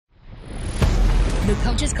the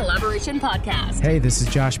Coaches Collaboration Podcast. Hey, this is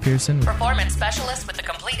Josh Pearson. Performance specialist with the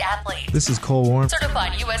Complete Athlete. This is Cole Warren.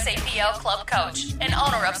 Certified USAPL club coach and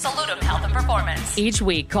owner of Salutum Health and Performance. Each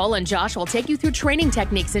week, Cole and Josh will take you through training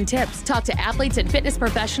techniques and tips, talk to athletes and fitness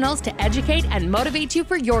professionals to educate and motivate you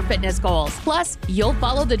for your fitness goals. Plus, you'll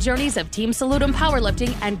follow the journeys of Team Salutum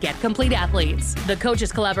Powerlifting and get complete athletes. The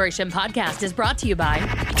Coaches Collaboration Podcast is brought to you by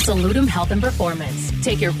Salutum Health and Performance.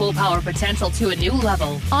 Take your full power potential to a new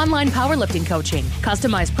level. Online powerlifting coaching.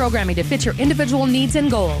 Customized programming to fit your individual needs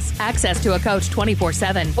and goals. Access to a coach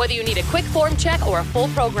 24/7. Whether you need a quick form check or a full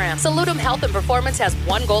program, Salutum Health and Performance has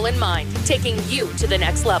one goal in mind, taking you to the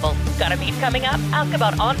next level. Got a meet coming up? Ask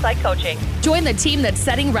about on-site coaching. Join the team that's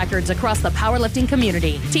setting records across the powerlifting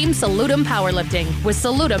community. Team Salutum Powerlifting with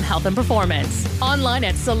Salutum Health and Performance. Online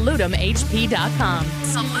at salutumhp.com.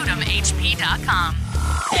 salutumhp.com.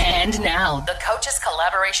 And now, the Coaches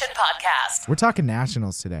Collaboration Podcast. We're talking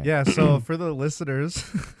nationals today. Yeah, so for the listeners,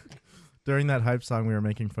 during that hype song, we were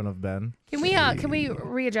making fun of Ben. Can we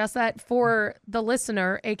readjust that for the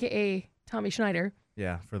listener, aka Tommy Schneider?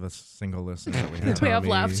 Yeah, for the single listener that we have. We have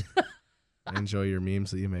left. I enjoy your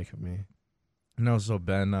memes that you make of me. No, so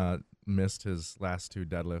Ben missed his last two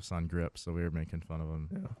deadlifts on grip, so we were making fun of him.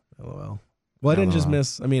 Yeah, LOL. Well, I didn't just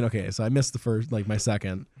miss. I mean, okay, so I missed the first, like my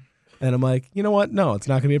second. And I'm like, you know what? No, it's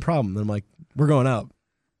not going to be a problem. Then I'm like, we're going up.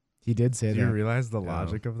 He did say Do that. you realize the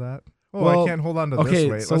logic of that? Oh, Well, I can't hold on to okay, this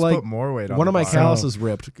weight. so Let's like, put more weight on One of my bar. calluses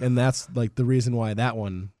ripped, and that's like the reason why that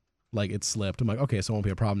one, like it slipped. I'm like, okay, so it won't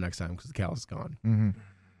be a problem next time because the callus is gone. Mm-hmm.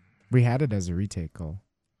 We had it as a retake, Cole.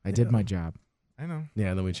 I did my job. I know. Yeah,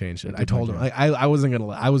 and then we changed it. I I told did him my I wasn't gonna.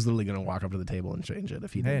 I was literally gonna walk up to the table and change it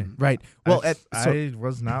if he Hey. didn't. Right. Well, I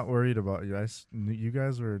was not worried about you. You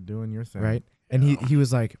guys were doing your thing. right. And he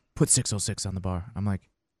was like, put 606 on the bar. I'm like,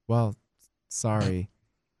 well, sorry.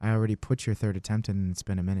 I already put your third attempt in and it's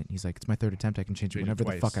been a minute. He's like, it's my third attempt. I can change it Change it whenever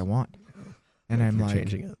the twice. fuck I want. And If I'm you're like,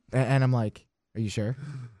 changing it. and I'm like, are you sure?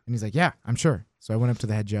 And he's like, yeah, I'm sure. So I went up to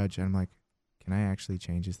the head judge and I'm like, can I actually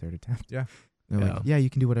change his third attempt? Yeah. And they're like, yeah, you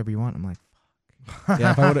can do whatever you want. I'm like,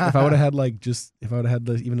 Yeah, if I would have had like just if I would have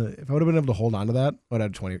had if I would have been able to hold on to that, I would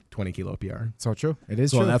have had 20 kilo PR. so true. It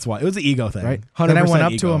is So true. that's why it was the ego thing, Right. 100% Then I went up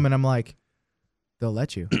to ego. him and I'm like, they'll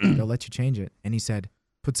let you. They'll let you change it. And he said,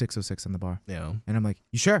 put 606 on the bar. Yeah. And I'm like,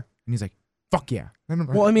 you sure? And he's like, fuck yeah. And I'm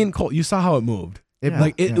like, Well, I mean, Cole, you saw how it moved. It-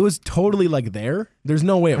 Like it yeah. was totally like there. There's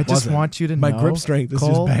no way it I just wasn't. want you to My know. grip strength is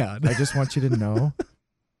Cole, just bad. I just want you to know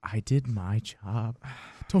I did my job.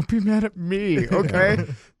 Don't be mad at me, okay?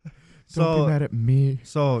 Don't be mad at me.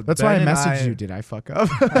 So That's Ben why I and messaged you. Did I fuck up?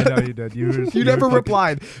 I know you did. You never were fucking-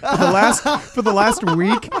 replied. For the last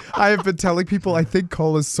week, I have been telling people I think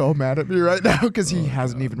Cole is so mad at me right now because he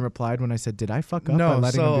hasn't even replied when I said, did I fuck up by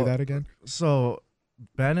letting him do that again? So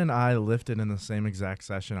Ben and I lifted in the same exact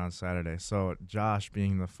session on Saturday. So Josh,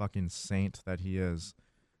 being the fucking saint that he is,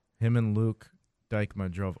 him and Luke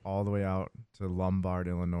Dykma drove all the way out to Lombard,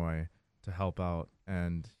 Illinois to help out.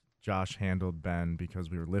 And Josh handled Ben because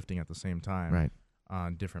we were lifting at the same time Right.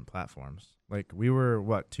 on different platforms. Like we were,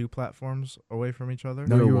 2 platforms away from each other?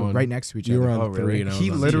 No, You you were were one. right next to each You other. were on Oh, really? 3 and I He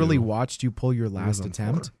was on literally 2. watched you pull your last on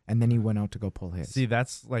attempt, 4. and then he went out to go pull his. See,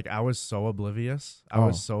 that's like I was so oblivious. I Oh.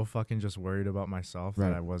 was so fucking just worried about myself Right.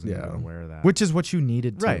 that I wasn't Yeah. even aware of that. Which is what you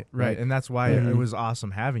needed to. Right. And that's why Mhm. it was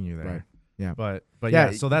awesome having you there. Right. Yeah. But Yeah,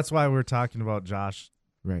 yeah, so that's why we're talking about Josh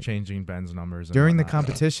Right. changing Ben's numbers. And During the whatnot.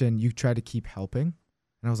 competition, you tried to keep helping, and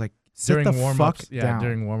I was like, sit during the warm fuck ups, yeah, down.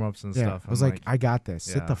 during warm ups and Yeah, stuff. I was I'm like, I got this.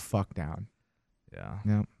 Sit yeah. the fuck down. yeah,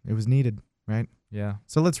 No, it was needed, right? yeah.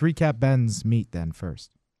 So let's recap Ben's meet then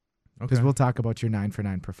first, because Okay. we'll talk about your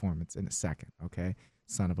 9-for-9 performance in a second. Okay,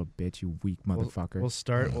 son of a bitch, you weak motherfucker. We'll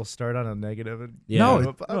start on a negative. And Yeah.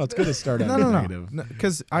 No, No, it's good to start out no, negative.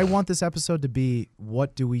 because I want this episode to be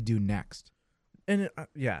what do we do next? And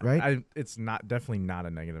yeah, Right? it's definitely not a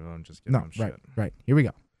negative. I'm just giving No, him shit. right. Here we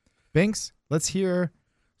go. Binks, let's hear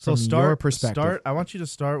So from your perspective. I want you to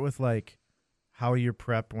start with like how your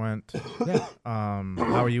prep went. Yeah.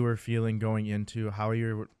 How you were feeling going into how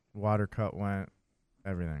your water cut went,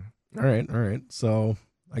 everything. All right. So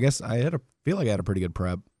I guess feel like I had a pretty good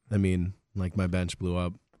prep. I mean, like my bench blew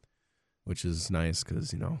up, which is nice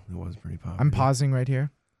because it was pretty popular. I'm pausing right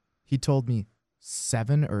here. He told me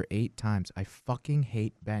 7 or 8 times, I fucking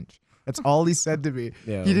hate bench. That's all he said to me.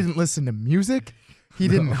 Yeah. He didn't listen to music. He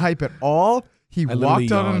didn't hype at all. He I literally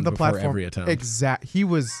walked out onto yawned the before platform. every attempt. He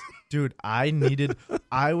was Dude,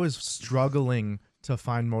 I was struggling to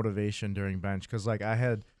find motivation during bench because like I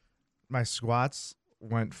had my squats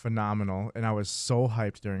went phenomenal and I was so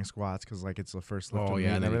hyped during squats because like it's the first lift of Oh the yeah,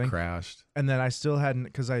 meet and and then it everything. crashed. And then I still hadn't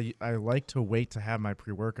because I like to wait to have my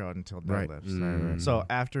pre-workout until Right. deadlifts. Mm. So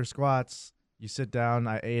after squats, you sit down.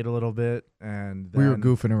 I ate a little bit, and we were then-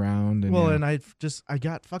 goofing around. And Well, yeah. and I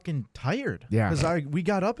got fucking tired. Yeah. Because we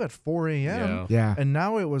got up at 4 a.m. Yeah. yeah. And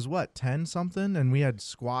now it was what 10 something, and we had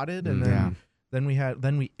squatted, and Yeah. then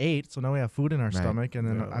we ate. So now we have food in our Right. stomach, and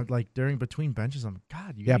then Yeah. I like between benches, I'm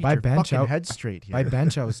God, you Yeah, gotta by get your bench fucking out- head straight here. By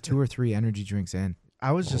bench, I was 2 or 3 energy drinks in.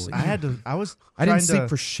 I was just Holy I had to I was I didn't trying sleep to-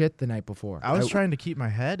 for shit the night before. I was trying to keep my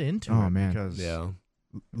head into Oh, it man. because Yeah. All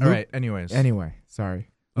Luke- right. Anyways. Anyway, sorry.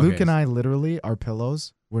 Okay, Luke and so- I literally, our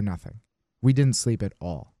pillows were nothing. We didn't sleep at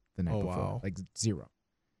all the night Oh, before. wow. Like 0.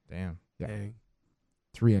 Damn. Yeah. Dang.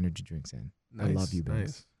 3 energy drinks in. I Nice, love you, Banks.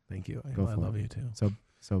 nice. Thank you. Go I for love it. you too.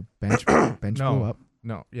 So bench No. blew up.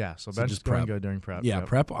 No. Yeah. So So bench just going prep. good during prep. Yeah, yep.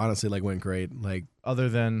 prep honestly like went great. Like Other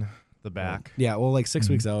than the back. Yeah, well, like 6 Mhm.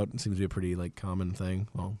 weeks out seems to be a pretty like common thing.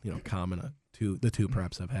 Well, common the two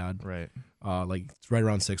preps I've had. Right. Like it's right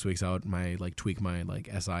around 6 weeks out, my like tweak my like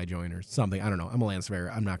SI joint or something. I don't know. I'm a land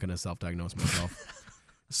surveyor. I'm not gonna self-diagnose myself.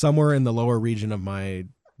 Somewhere in the lower region of my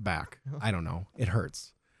back. I don't know. It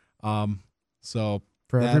hurts. So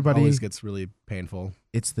For that everybody, always gets really painful.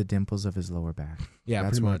 it's the dimples of his lower back. Yeah,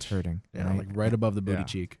 That's pretty where much. it's hurting. Yeah, right? like right above the booty Yeah.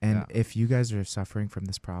 cheek. And Yeah. if you guys are suffering from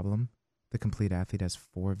this problem, the Complete Athlete has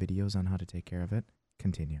 4 videos on how to take care of it.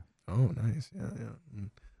 Continue. Oh, nice. Yeah, yeah.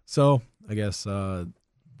 So I guess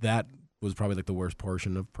that was probably like the worst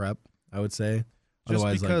portion of prep, I would say. Just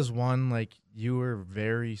Otherwise, because one, like you were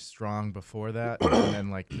very strong before that, and then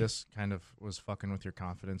like this kind of was fucking with your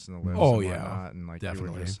confidence in the lifts. Oh, and yeah. whatnot, and like you were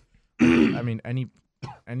Definitely. just, I mean,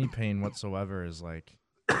 any pain whatsoever is like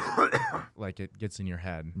it gets in your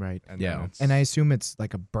head, Right. and Yeah. then it's, And I assume it's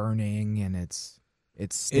like a burning and it's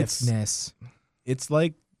stiffness. it's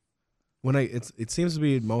like when it seems to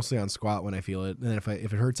be mostly on squat when I feel it, and if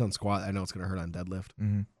it hurts on squat, I know it's gonna hurt on deadlift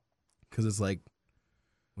Mm-hmm. because it's like,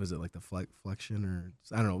 was it like the flexion or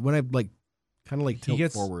I don't know when I like kind of like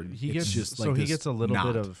tilt forward. He it's gets just so like he this gets a little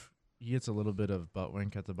knot. bit of butt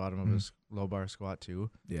wink at the bottom of Mhm. his low bar squat too.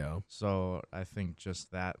 yeah. So I think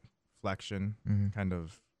just that flexion Mm-hmm. kind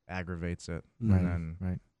of aggravates it, Right. and then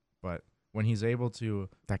Right. but when he's able to.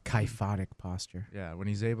 That kyphotic posture. Yeah, when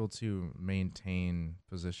he's able to maintain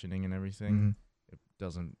positioning and everything,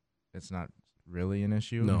 Mhm. it's not really an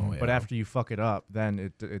issue. No, But yeah. after you fuck it up, then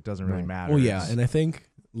it doesn't really Right. matter. Well, yeah, It's- and I think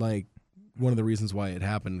like one of the reasons why it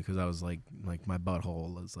happened because I was like my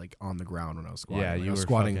butthole was like on the ground when I was squatting. Yeah, Like, you I was were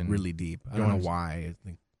squatting fucking really deep. I don't know going- why. I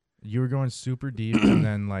think you were going super deep, and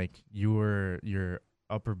then like your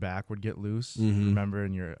upper back would get loose, Mhm. remember,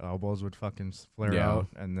 and your elbows would fucking flare Yeah. out,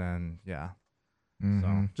 and then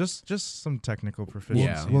Mhm. so just some technical proficiencies.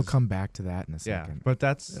 Yeah. We'll come back to that in a Yeah, second. but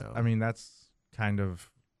that's Yeah. I mean that's kind of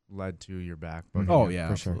led to your back booking. oh it. yeah,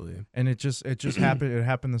 for sure. absolutely. And it just happened. It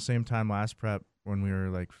happened the same time last prep when we were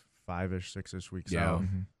like 5-ish, 6-ish weeks Yeah. out.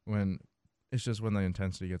 Mhm. When it's just when the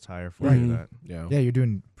intensity gets higher for Right. you. That Yeah. Yeah, you're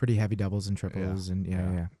doing pretty heavy doubles and triples, and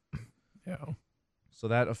yeah. Yeah. so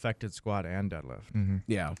that affected squat and deadlift. Mm-hmm.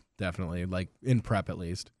 Yeah, definitely. Like in prep at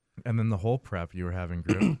least. And then the whole prep, you were having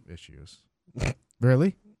grip issues.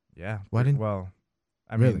 Really? Yeah. Why didn't- Well,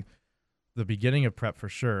 I Really? mean, the beginning of prep for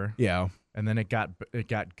sure, Yeah. and then it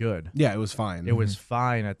got good. Yeah, it was fine. It was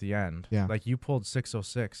fine at the end. Yeah. Like you pulled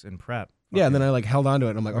 606 in prep. Yeah, and then I like held on to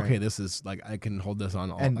it and I'm like, Right. okay, this is like I can hold this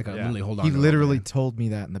on all And- I can Yeah. literally hold on He to it all literally day. told me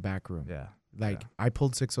that in the back room. Yeah. Like Yeah. I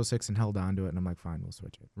pulled 606 and held on to it, and I'm like, fine, we'll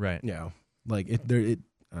switch it. Right. Yeah. Like it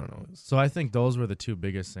I don't know. So I think those were the two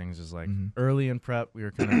biggest things. Is like Mhm. early in prep, we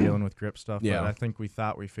were kind of dealing with grip stuff. Yeah. But I think we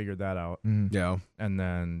thought we figured that out, Mm-hmm. Yeah. and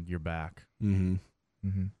then you're back. Mm-hmm.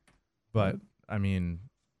 Mm-hmm. But I mean,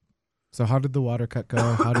 So how did the water cut go?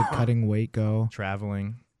 How did cutting weight go?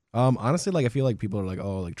 traveling. Honestly, like I feel like people are like,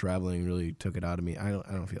 oh, like traveling really took it out of me. I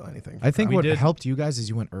don't feel anything. I think We what did- helped you guys is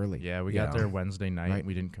you went early. Yeah, we Yeah. got there Wednesday night. Right.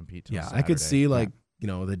 We didn't compete till yeah, Saturday. I could see like,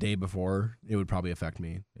 the day before it would probably affect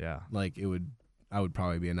me. Yeah. Like I would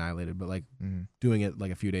probably be annihilated, but like Mm-hmm. doing it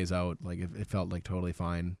like a few days out, like it felt like totally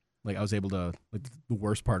fine. Like I was able to like the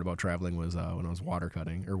worst part about traveling was when I was water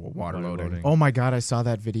cutting or water loading. Oh my God, I saw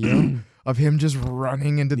that video of him just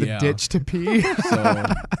running into the Yeah. ditch to pee. So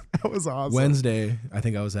That was awesome. Wednesday, I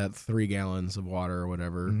think I was at 3 gallons of water or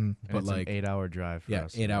whatever. Mhm. And But it's like an 8-hour drive for yeah,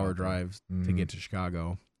 us. 8-hour drives to Mhm. get to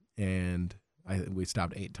Chicago, and we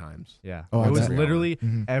stopped 8 times. Yeah. Oh, it I was bet. literally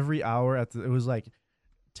Mhm. every hour it was like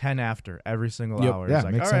 10 after every single Yep. hour. Yeah, It's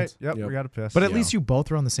like, makes all right, sense. yep, Yep. we got to piss. But at Yeah. least you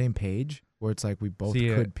both were on the same page, where it's like we both See,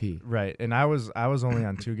 could pee. right. And I was only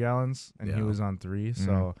on 2 gallons and he Yeah. was on 3.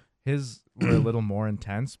 So his were a little more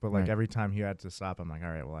intense, but like Right. every time he had to stop, I'm like, all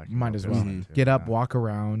right, well, I can Might go as this well. one too. Get up, Yeah. walk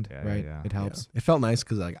around, Yeah, right? yeah. It helps. It felt nice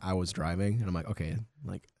because like I was driving and I'm like, okay,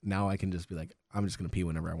 like now I can just be like, I'm just gonna pee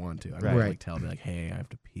whenever I want to. I don't have to Right. like tell me like, hey, I have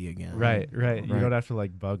to pee again. Right. You Right. don't have to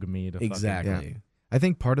like bug me to Exactly. I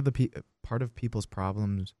think part of people's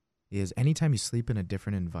problems is anytime you sleep in a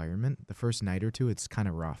different environment, the first night or two, it's kind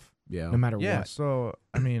of rough. Yeah. No matter Yeah. what. So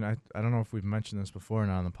I mean, I don't know if we've mentioned this before or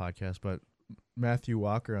not on the podcast, but Matthew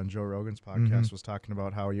Walker on Joe Rogan's podcast was talking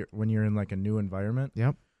about how when you're in like a new environment.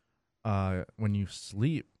 Yep. When you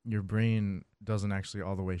sleep, your brain doesn't actually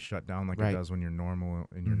all the way shut down like Right. it does when you're normal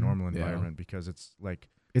in your Mhm. normal Yeah. environment because it's like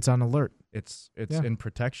It's on alert. it's Yeah. in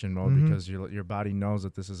protection mode Mhm. because your body knows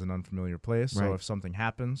that this is an unfamiliar place. So Right. if something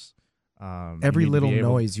happens, you Every need to little be able-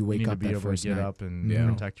 noise you you wake need up to be that able first to get night. up and Yeah.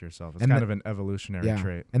 protect yourself. It's And kind the- of an evolutionary Yeah.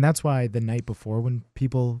 trait. And that's why the night before when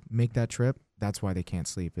people make that trip, that's why they can't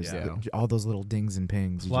sleep. Is Yeah. all those little dings and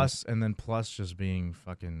pings. Plus just being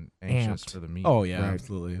fucking anxious Amped. for the meet. Oh yeah, Right.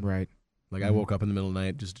 absolutely. right. Like I Mhm. woke up in the middle of the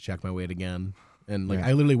night just to check my weight again, and like Yeah.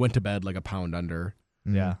 I literally went to bed like a pound under,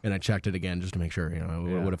 Mhm. Yeah. and I checked it again just to make sure. Yeah.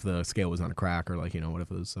 What if the scale was on a crack, or like what if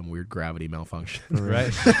it was some weird gravity malfunction? For real.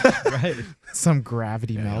 Right. Right. Some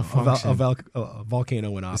gravity Yeah, malfunction. a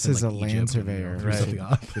volcano went off. This in, is like, a land Egypt and, surveyor. threw Right. something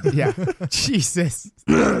off. yeah. Jesus.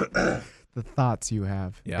 The thoughts you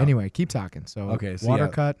have. Yeah. Anyway, keep talking. So, Okay, so water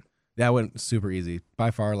yeah. cut. That went super easy. By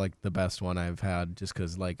far, like the best one I've had. Just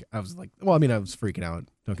because, like, I was like, well, I mean, I was freaking out.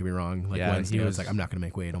 Don't get me wrong. Like Yeah, Wednesday, he I was was- like, I'm not gonna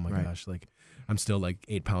make weight. Oh my Right. gosh, like, I'm still like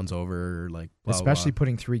 8 pounds over. Like, blah, Especially blah.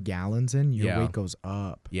 putting 3 gallons in, your Yeah. weight goes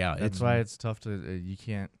up. Yeah, That's why it's tough to you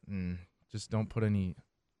can't just don't put any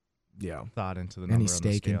yeah. thought into the Any number on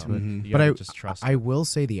stake the into scale. it. Mhm. You But gotta just trust I it. will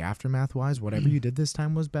say the aftermath wise, whatever you did this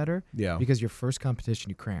time was better Yeah. because your first competition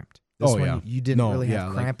you cramped. This Oh, one yeah. you didn't No, really yeah,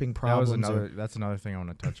 have like, cramping That was problems. or- that's another thing I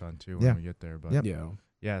want to touch on too when Yeah. we get there. But Yep. Yeah.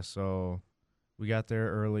 yeah, so we got there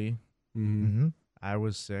early. Mm-hmm. Mhm. I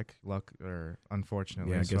was sick,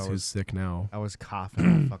 unfortunately. Yeah. I so guess who's sick now? I was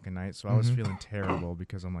coughing all fucking night, so I was Mhm. feeling terrible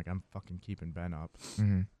because I'm like, I'm fucking keeping Ben up.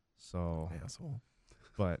 Mhm. So, Asshole.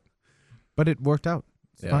 but But it worked out.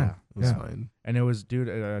 It's Yeah. fine. It was Yeah. fine. and it was, dude.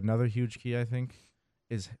 Another huge key I think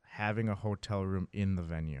is having a hotel room in the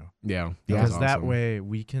venue. Yeah. Yeah. That was Because that awesome. way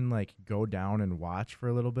we can like go down and watch for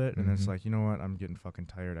a little bit, and it's Mhm. like, you know what, I'm getting fucking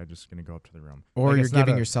tired. I'm just gonna go up to the room. Or Like, you're it's not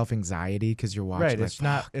giving a- yourself anxiety because you're watching. right.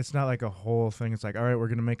 like, It's not like a whole thing. It's like, all right, we're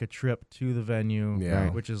gonna make a trip to the venue, Yeah.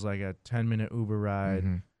 Right. which is like a 10-minute Uber ride.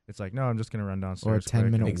 Mhm. It's like, no, I'm just gonna run downstairs. Or a quick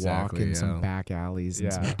 10-minute walk Exactly, in yeah. some back alleys in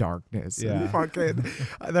Yeah. some darkness. Yeah. Fucking,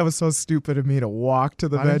 that was so stupid of me to walk to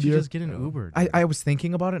the Why don't you venue. just get an Uber? I, dude? I was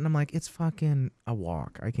thinking about it and I'm like, it's fucking a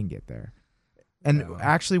walk. I can get there. And Yeah.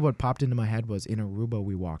 actually, what popped into my head was in Aruba,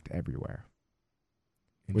 we walked everywhere,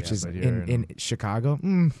 which Yeah, is but in Chicago.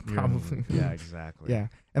 you're in- Probably. yeah, exactly. Yeah.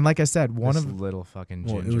 And like I said, one This of little fucking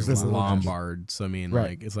Well, ginger. it was this the little woman. Lombard, so I mean, Right.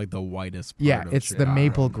 like it's like the whitest. Part yeah, of it's the Chicago,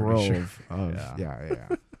 Maple I'm pretty sure. Grove of Yeah.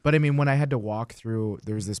 yeah. But I mean, when I had to walk through,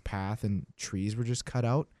 there was this path and trees were just cut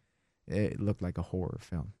out. It looked like a horror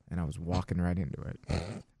film, and I was walking right into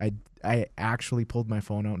it. I actually pulled my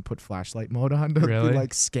phone out and put flashlight mode on to Really? be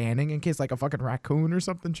like scanning in case like a fucking raccoon or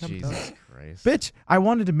something jumped out. Jesus Christ. Bitch, I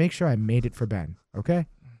wanted to make sure I made it for Ben. Okay, it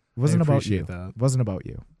wasn't about you. appreciate that. It wasn't about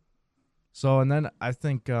you. So, and then I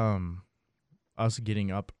think us getting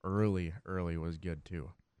up early was good too,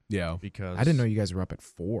 Yeah. because I didn't know you guys were up at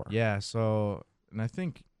 4. Yeah. So, and I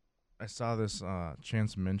think I saw this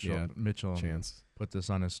Chance Yeah, Mitchell Chance. put this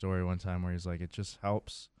on his story one time where he's like, it just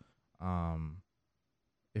helps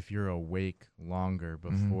if you're awake longer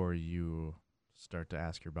before you start to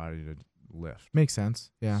ask your body to lift. Makes sense.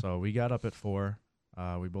 Yeah. So we got up at 4.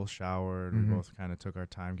 We both showered. Mhm. We both kind of took our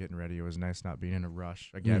time getting ready. It was nice not being in a rush.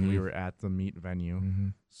 Again, we Mhm. were at the meet venue, Mm-hmm.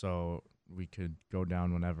 so we could go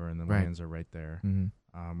down whenever, and the Right. weigh-ins are right there.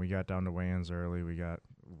 Mm-hmm. We got down to weigh-ins early. We got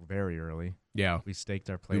very early. Yeah. We staked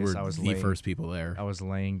our We place. were I was the first people there. I was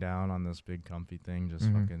laying down on this big comfy thing, just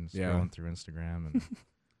Mhm. fucking scrolling Yeah. through Instagram, and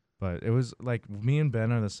but it was like me and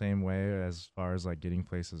Ben are the same way as far as like getting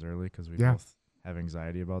places early because we Yeah. both have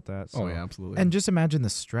anxiety about that. So Oh yeah, absolutely. And just imagine the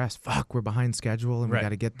stress. Fuck, we're behind schedule and we Right. got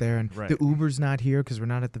to get there, and Right. the Uber's not here because we're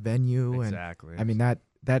not at the venue. exactly. And I mean that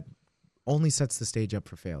only sets the stage up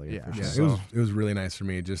for failure. Yeah. For yeah, sure. it was really nice for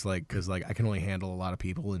me, just like because like I can only handle a lot of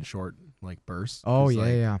people in short like bursts. Oh 'cause, yeah,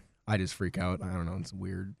 like, yeah. I just freak out. I don't know. It's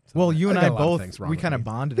weird. So, Well, like, you and got I a lot of both things wrong we with kind of me.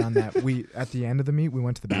 bonded on that. We at the end of the meet, we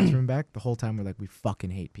went to the bathroom and back. The whole time we're like, we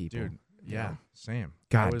fucking hate people. dude, yeah, same.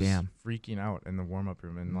 God I was damn. freaking out in the warm up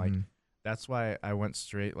room, and like Mhm. that's why I went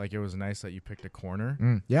straight. Like it was nice that you picked a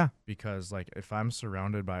corner Yeah, because like if I'm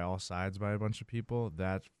surrounded by all sides by a bunch of people,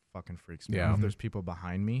 that fucking freaks me Yeah. out. If there's people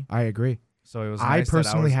behind me, I agree. So it was. I nice that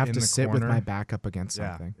personally was have in to the sit with corner. my back up against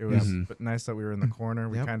Yeah, something. it was Mhm. but nice that we were in the corner.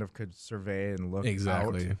 We Yep. kind of could survey and look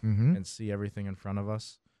Exactly. out Mm-hmm. and see everything in front of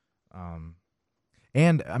us.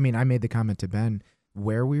 And I mean, I made the comment to Ben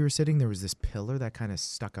where we were sitting. There was this pillar that kind of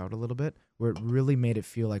stuck out a little bit, where it really made it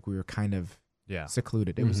feel like we were kind of Yeah.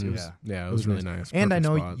 secluded. It was, Mhm. it was Yeah, it it was was really nice. And I Perfect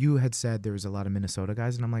know spot. you had said there was a lot of Minnesota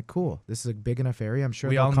guys, and I'm like, cool. This is a big enough area. I'm sure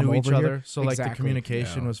We they'll all come knew each over here. other, so like the Exactly.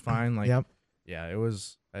 communication Yeah. was fine. Like, Yep. yeah, it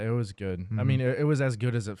was good. I Mhm. mean, it was as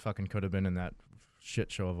good as it fucking could have been in that shit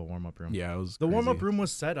show of a warm up room. Yeah, it was The warm up crazy. room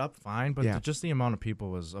was set up fine, but Yeah. just the amount of people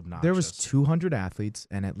was obnoxious. There was 200 athletes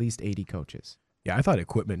and at least 80 coaches. Yeah, I thought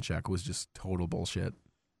equipment check was just total bullshit.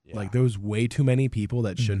 Yeah. Like there was way too many people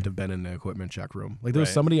that shouldn't Mhm. have been in the equipment check room. Like there was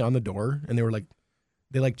Right. somebody on the door and they were like,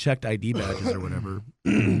 they like checked ID badges or whatever,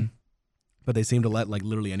 but they seemed to let like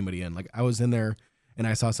literally anybody in. Like I was in there and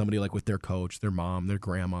I saw somebody like with their coach, their mom, their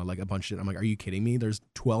grandma, like a bunch of shit. I'm like, are you kidding me? There's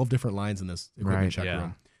 12 different lines in this equipment Right. check Yeah.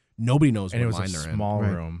 room. Nobody knows and it what was line a they're small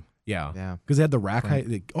Right. room. in. Yeah. Yeah. Because they had the rack Right. height.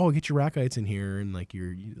 Like, oh, get your rack heights in here and like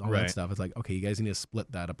all Right. that stuff. It's like, okay, you guys need to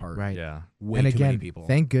split that apart. Right. Yeah. Way And too again, many people.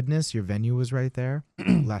 thank goodness your venue was right there.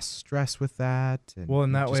 Less stress with that. And Well,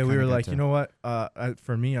 in you that just way, we kinda were got like, to- you know what?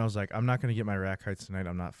 For me, I was like, I'm not gonna get my rack heights tonight.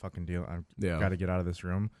 I'm not fucking dealing. I've yeah. got to get out of this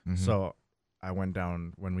room. Mhm. So I went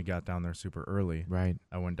down when we got down there super early. Right.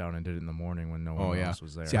 I went down and did it in the morning when no Oh, one yeah. else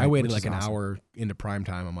was there. See, I Right, waited which like is an awesome. hour into prime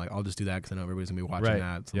time. I'm like, I'll just do that because I know everybody's gonna be watching Right.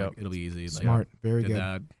 that. So Yep. like, it'll be easy. Like, Smart. Very did good.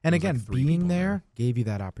 that. And There was, again, like, 3 being people there gave you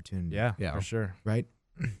that opportunity. Yeah, Yeah. for sure. Right.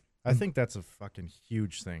 I think that's a fucking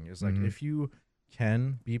huge thing. Is like Mhm. if you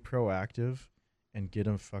can be proactive and get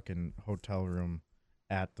a fucking hotel room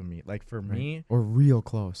at the meet. Like for Right. me, Or real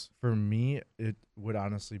close. it would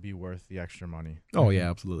honestly be worth the extra money. Oh yeah,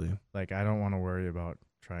 absolutely. Like I don't want to worry about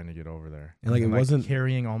trying to get over there. And, like, it wasn't-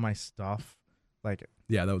 carrying all my stuff. Like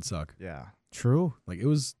Yeah, that would suck. yeah, True. Like it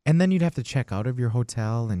was. And then you'd have to check out of your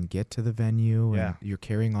hotel and get to the venue. Yeah. And you're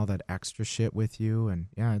carrying all that extra shit with you. And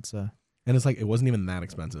yeah, it's a. And it's like it wasn't even that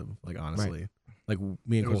expensive. Like honestly, like me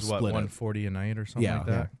and it Cole was what split it. $140 a night or something Yeah. like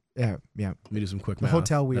that. Yeah. Let me do some quick The math.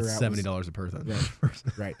 hotel we That's were at was- $70 a person.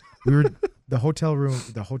 Right. Right. We were the hotel room.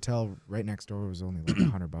 The hotel right next door was only like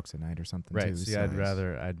 $100 a night or something. Right. Too, See, so-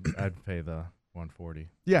 I'd pay the 140.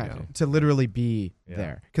 Yeah, Yeah. to literally be Yeah.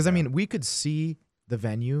 there. Because I Yeah. mean, we could see the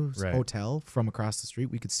venue's Right. hotel from across the street.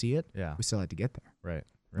 We could see it. Yeah. We still had to get there. Right.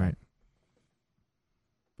 Right.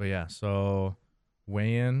 But yeah, so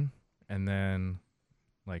weigh in and then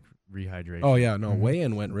like rehydration. Oh yeah, no, Mhm.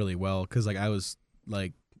 weigh-in went really well because like I was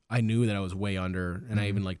like I knew that I was way under, and I Mhm.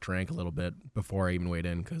 even like drank a little bit before I even weighed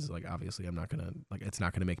in because like obviously I'm not gonna like it's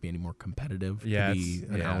not gonna make me any more competitive Yeah, to be it's-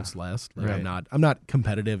 an yeah. ounce less. Like Right. I'm not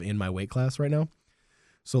competitive in my weight class right now.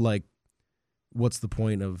 So like, what's the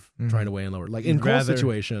point of Mhm. trying to weigh in lower? Like in You'd Cole's rather-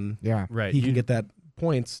 situation, Yeah. Right. he can You- get that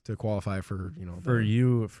points to qualify for for the-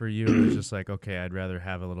 you it's just like, okay, I'd rather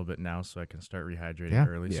have a little bit now so I can start rehydrating Yeah.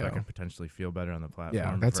 early so I Yeah. can potentially feel better on the platform.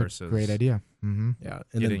 Yeah, That's versus a great idea. Mm-hmm. Yeah, and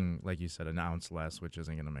then Getting, like you said, an ounce less, which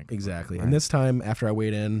isn't going to make a exactly. Right. And this time after I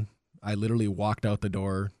weighed in, I literally walked out the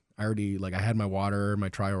door. I already like I had my water, my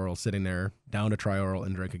Tri-Oral sitting there, down to Tri-Oral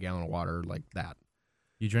and drank a gallon of water like that.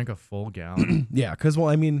 You drank a full gallon. Yeah, because well,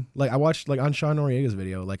 I mean, like I watched like on Sean Noriega's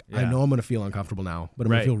video, like I Yeah. know I'm gonna feel uncomfortable now, but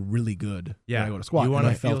I'm Right. gonna feel really good Yeah. when I go to squat. You and want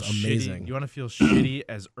I to feel felt amazing. shitty. You want to feel shitty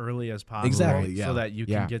as early as possible. Exactly, yeah. So that you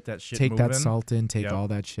can Yeah. get that shit Take moving. that salt in. Take Yep. all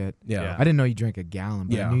that shit. yeah. Yeah. I didn't know you drank a gallon,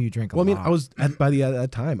 but Yeah. I knew you drank a Well, I mean, lot. I was by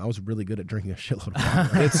that time I was really good at drinking a shitload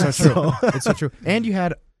of water. It's so true. It's so true. And you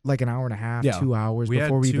had like an hour and a half, Yeah. 2 hours We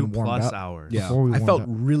before had we 2 even warmed plus up. hours. Yeah, Before we I warmed felt up.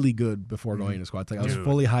 really good before going to squats. Like I was Dude,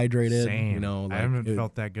 fully hydrated. Same. You know, like I haven't it-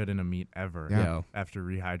 felt that good in a meet ever. Yeah. Yeah. After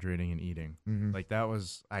rehydrating and eating, Mm-hmm. like that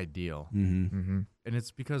was ideal. Mm-hmm. Mm-hmm. And it's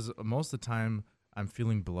because most of the time I'm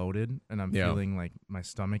feeling bloated and I'm Yeah. feeling like my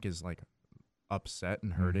stomach is like upset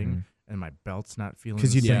and hurting, and my belt's not feeling.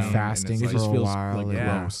 Because the you've been same, and fasting it's It for just a feels while. like and-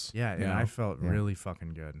 yeah, gross. yeah, and Yeah. I felt Yeah. really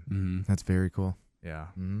fucking good. Mm-hmm. That's very cool. Yeah.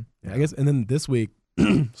 Mm-hmm. Yeah, I guess, and then this week,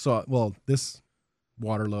 this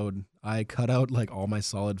water load, I cut out like all my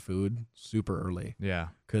solid food super early Yeah.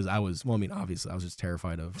 because I was, well, I mean, obviously I was just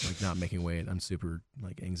terrified of like not making weight. I'm super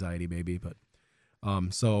like anxiety baby, but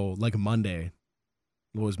so like Monday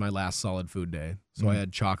was my last solid food day, so I Mhm.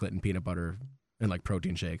 had chocolate and peanut butter and like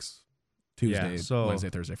protein shakes Tuesday, so- Wednesday,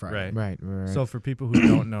 Thursday, Friday. Right. Right. So for people who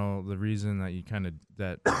don't know, the reason that you kind of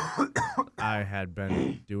that I had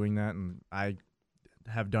been doing that, and I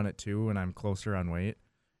have done it too, and I'm closer on weight,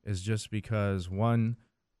 is just because one,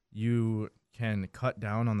 you can cut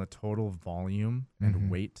down on the total volume and Mhm.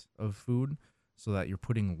 weight of food, so that you're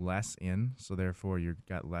putting less in. So therefore, you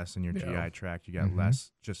got less in your Yeah. GI tract. You got Mhm.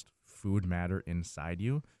 less just food matter inside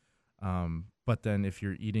you. But But then if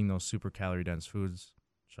you're eating those super calorie dense foods,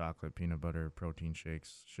 chocolate, peanut butter, protein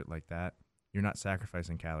shakes, shit like that, you're not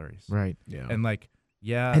sacrificing calories. Right. Yeah. And like,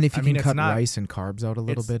 yeah. And if you I mean, can it's cut not, rice and carbs out a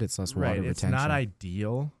little bit, it's less water right. retention. It's not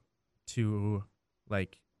ideal to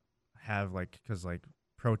like have like, because like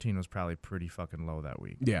protein was probably pretty fucking low that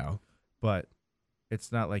week. Yeah. But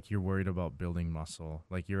it's not like you're worried about building muscle.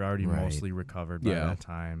 Like you're already Right. mostly recovered by Yeah. that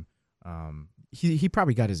time. He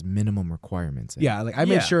probably got his minimum requirements in. Yeah, like I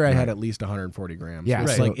made Yeah. sure I had Right. at least 140 grams. Yeah,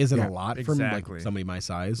 which so- like isn't yeah. a lot from Exactly. like somebody my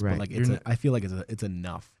size, Right. but like You're I feel like it's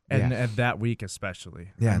enough. And Yeah. at that week especially.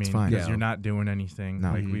 Yeah, I it's mean, fine. because Yeah. you're not doing anything.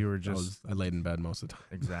 No. Like we Mhm. were just I laid in bed most of the time.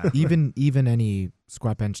 exactly Even any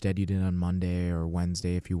squat bench dead you did on Monday or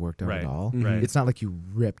Wednesday, if you worked out Right. at all, Mhm. Right. it's not like you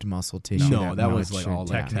ripped muscle tissue. No, that was much like all and-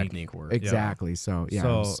 like Technique. technique work. Exactly. So yeah.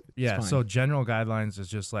 so it's yeah. fine. So general guidelines is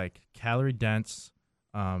just like calorie dense,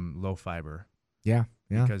 low fiber. yeah.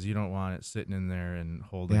 Because you don't want it sitting in there and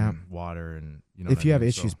holding Yeah. water and you know. If what you I have mean?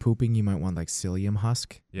 issues So, pooping, you might want like psyllium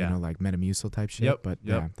husk. Yeah. You know, like Metamucil type shit. Yep, But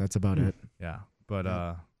yep. yeah, that's about it. yeah, but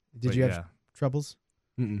Yeah. Did but you have yeah, troubles?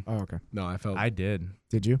 Mm-mm. Oh, okay. No, I felt I did.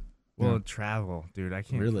 Did you? Well, Yeah. travel, dude. I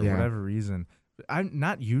can't Really? for Yeah. whatever reason. I'm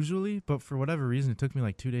not usually, but for whatever reason, it took me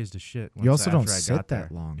like 2 days to shit. You also don't after I sit got that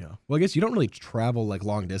there. long. yeah. Well, I guess you don't really travel like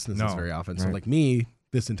long distances No. very often. So Right. like me,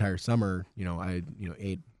 this entire summer, I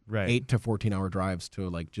ate Right. 8 to 14 hour drives to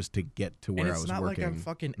like just to get to where and I it's was not working. like I'm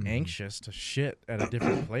fucking Mhm. anxious to shit at a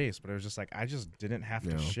different place, but it was just like I just didn't have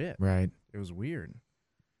Yeah. to shit. Right. It was weird.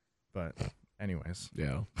 But anyways,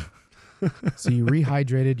 Yeah. So you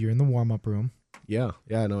rehydrated. You're in the warm up room. Yeah.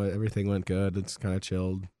 Yeah. No, everything went good. It's kind of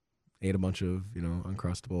chilled. Ate a bunch of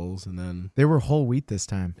Uncrustables and then They were whole wheat this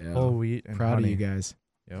time. yeah. whole wheat and Proud honey. of you guys.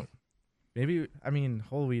 Maybe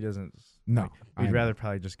whole wheat isn't. No, like, I we'd know. rather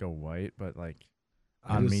probably just go white, but like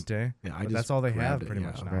I on just- meat day. Yeah, I But just that's all they have grabbed it, pretty yeah.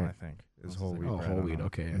 much now. Right. I think I is was whole like, wheat. oh, bread. whole I don't wheat. know.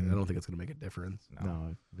 Okay. Mhm. I don't think it's gonna make a difference. No,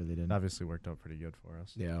 it really It didn't. obviously worked out pretty good for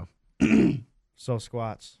us. Yeah. So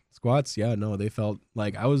squats. Squats, yeah, no, they felt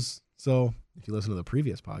like I was. So if you listen to the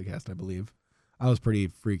previous podcast, I believe I was pretty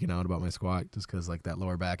freaking out about my squat just because like that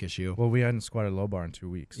lower back issue. Well, we hadn't squatted low bar in 2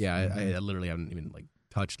 weeks. Yeah, I literally haven't even like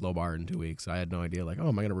touched low bar in 2 weeks. I had no idea like, oh,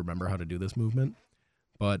 am I gonna remember how to do this movement?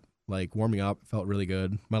 But like warming up felt really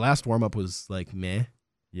good. My last warm up was like meh.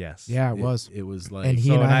 Yes. Yeah, it was. It was like And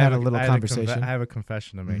he and I had a have little I conversation. I have a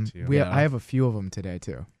confession to make Mhm. to you. We Yeah. I have a few of them today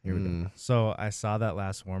too. Here we go. So I saw that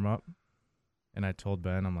last warm up, and I told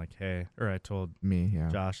Ben, I'm like, hey, or I told Me, yeah.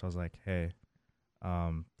 Josh, I was like, hey,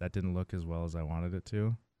 that didn't look as well as I wanted it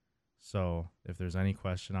to. So if there's any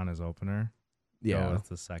question on his opener, go Yeah. with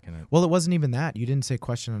the second. Well, it wasn't even that. You didn't say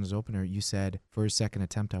question on his opener. You said for his second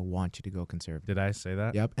attempt, I want you to go conservative. Did I say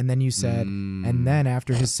that? Yep. And then you said, and then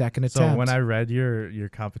after his second attempt, So when I read your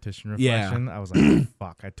competition Yeah. reflection, I was like,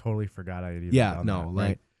 fuck, I totally forgot I had even Yeah, done no, that. like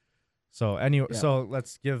right. So anyway, Yeah. so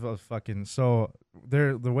let's give a fucking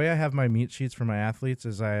the way I have my meet sheets for my athletes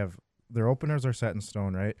is I have their openers are set in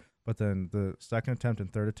stone, right? But then the second attempt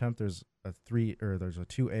and third attempt there's a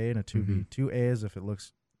 2A and a 2B. Mhm. 2A is if it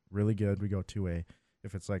looks really good, we go 2A.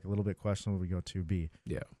 If it's like a little bit questionable, we go 2B.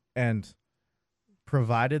 Yeah. And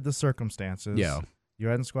provided the circumstances, Yeah. you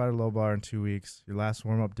hadn't squatted low bar in 2 weeks. Your last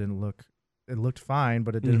warm up didn't look. It looked fine,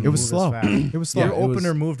 but it didn't. Mhm. It was move slow. As fast. It was slow. Your Yeah, it was-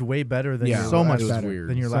 opener moved way better than Yeah, your so last, much it was better weird.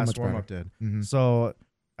 than your So last much warm better. up did. Mhm. So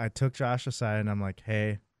I took Josh aside and I'm like,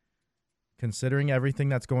 hey, considering everything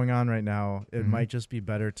that's going on right now, it Mhm. might just be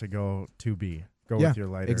better to go 2B. Go Yeah, with your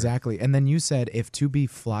lighter. Exactly. And then you said if 2B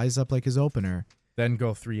flies up like his opener, Then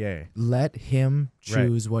go 3A. let him Right.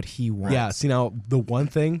 choose what he wants. Yeah. See now the one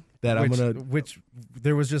thing that I'm gonna which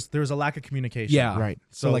there was a lack of communication. yeah Right.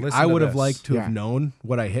 So like listen I to would have this. liked to Yeah. have known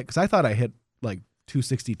what I hit because I thought I hit like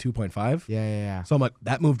 262.5. Yeah, yeah, yeah. So I'm like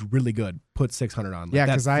that moved really good. Put 600 on. Like, Yeah,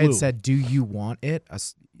 that because I had flew. said, "Do you want it?"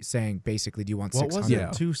 Saying basically, "Do you want What 600?" was it?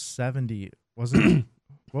 Yeah. 270. Was it?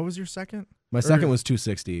 What was your second? My second was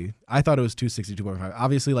 260. I thought it was 262.5.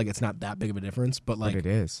 Obviously, like it's not that big of a difference, but But like it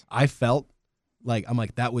is. I felt like I'm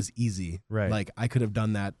like that was easy. Right. Like I could have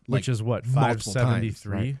done that. Like, Which is what, multiple 573? times,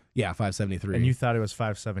 right. yeah, 573. And you thought it was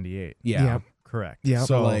 578. yeah. Yep. Correct. Yeah.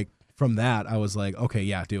 So like from that, I was like, okay,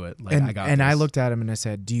 yeah, do it. Like and I got. and I this. looked at him and I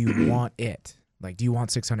said, "Do you want it? Like, do you want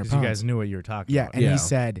 600 Because pounds?" you guys knew what you were talking yeah, about. and Yeah. he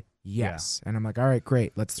said yes, and I'm like, "All right,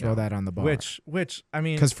 great. Let's throw Yeah. that on the bar." Which I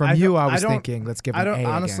mean, because from you, I was don't- thinking, let's give him I don't A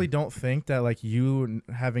honestly again. don't think that like you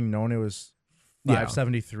having known it was Yeah.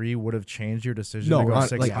 573 would have changed your decision No, to go like,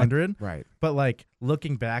 600. Right. But like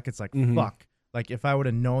looking back, it's like Mhm. fuck. Like if I would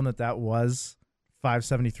have known that was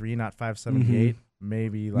 573, not 578,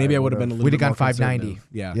 maybe like, maybe I would have been a little. We'd bit have more gone 590, conservative.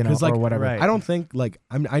 Yeah, You know, because like or whatever. right. I don't think like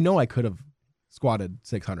I know I could have squatted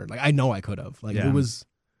 600. Like I know I could have. Like Yeah. it was.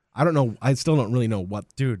 I don't know. I still don't really know what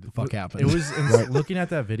Dude, the fuck happened. It was looking at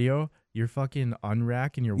that video. Your fucking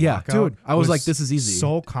unrack and your Yeah, walkout. dude, I was like, this is easy.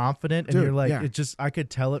 So confident, and Dude, you're like, yeah. I could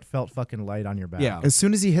tell it felt fucking light on your back. Yeah. As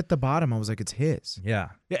soon as he hit the bottom, I was like, it's his. Yeah.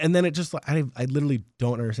 Yeah, and then it just like I literally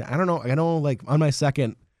don't understand. I don't know. I know like on my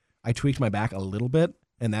second, I tweaked my back a little bit,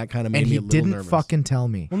 and that kind of made And me he a little didn't nervous. fucking tell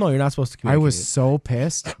me. Well, no, you're not supposed to. I was communicate. so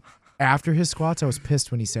pissed. After his squats, I was pissed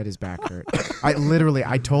when he said his back hurt.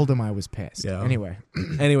 I told him I was pissed. Yeah. Anyway,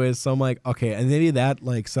 Anyways, so I'm like, okay, and maybe that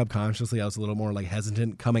like subconsciously I was a little more like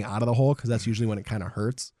hesitant coming out of the hole because that's usually when it kind of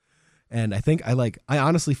hurts. And I think I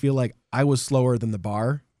honestly feel like I was slower than the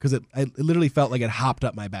bar because it literally felt like it hopped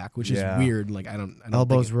up my back, which Yeah. is weird. Like I don't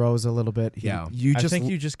elbows think rose a little bit. Yeah. I think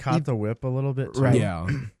you just caught the whip a little bit too. Right. Yeah.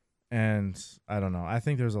 And I don't know. I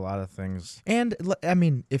think there's a lot of things. And I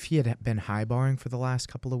mean, if he had been high barring for the last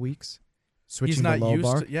couple of weeks, switching not to low used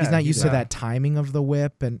bar, to- yeah, he's not he's used to not. that timing of the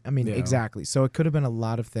whip. And I mean, Yeah. exactly. So it could have been a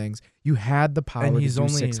lot of things. You had the power And to he's do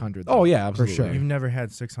only- 600. Oh though. yeah, for absolutely. sure. You've never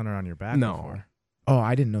had 600 on your back No. before. Oh,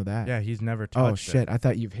 I didn't know that. Yeah, he's never touched Oh shit! it. I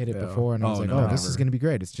thought you've hit it Yeah. before, and I was Oh, like, no, "Oh, this is never. gonna be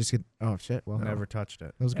great." It's just oh shit! Well, Never touched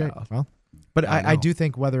it. That was great. Yeah. Well, but Yeah, I no. do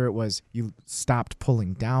think whether it was you stopped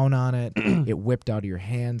pulling down on it, it whipped out of your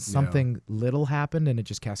hands, Yeah. something little happened, and it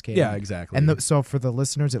just cascaded. Yeah, exactly. And so for the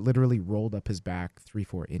listeners, it literally rolled up his back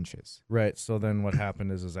 3-4 inches. Right. So then what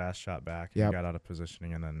happened is his ass shot back. He Yep. got out of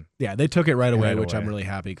positioning, and then yeah, they took it right away, Right which I'm away. really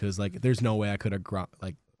happy because like there's no way I could have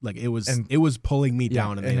like it was And- it was pulling me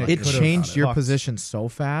down and, and they, it like, It could've changed your fucked- position so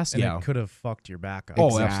fast. and Yeah. it could have fucked your back up. Oh,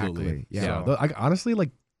 Exactly. absolutely. Yeah. So- I honestly like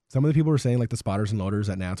some of the people were saying like the spotters and loaders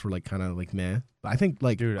at Nats were like kind of like meh. But I think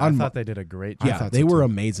like Dude, I on thought they did a great I yeah, job. thought they so, were too.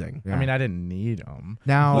 amazing. Yeah. I mean, I didn't need them.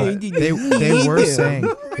 Now Yeah, they were saying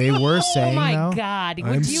Oh my though, God. I'm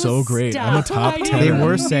Would you so great. I'm a stop? top I 10. they didn't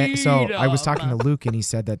were saying. So need I was talking to 'em. Luke, and he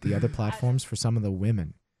said that the other platforms for some of the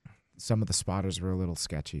women, some of the spotters were a little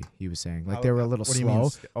sketchy. He was saying like they were a little What do you mean slow,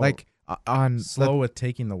 sk- oh, like on Slow with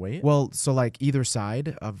taking the weight. Well, so like either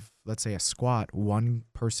side of, let's say, a squat, one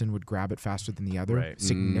person would grab it faster than the other Right.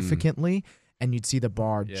 significantly, and you'd see the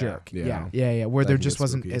bar Yeah. jerk. Yeah. Yeah. Where there That just gets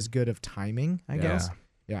wasn't spooky. as good of timing, I guess.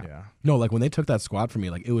 Yeah. Yeah. No, like when they took that squat from me,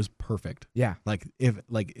 like it was perfect. Yeah. Like if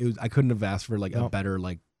like it was, I couldn't have asked for like a No. better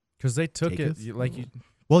like Because they took Take it it? like you.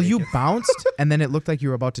 Well, Take you it. bounced, and then it looked like you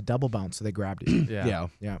were about to double bounce, so they grabbed you. Yeah.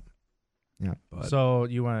 yeah. Yeah. But So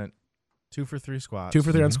you went 2 for 3 squats. 2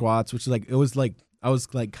 for 3 on Mhm. squats, which is like it was like I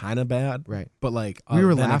was like kind of bad, Right. but like We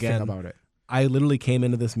were then laughing again, about it. I literally came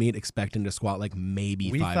into this meet expecting to squat like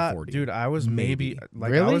maybe We thought, 540. dude, I was maybe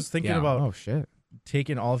like I Really? was thinking Yeah. about Oh shit.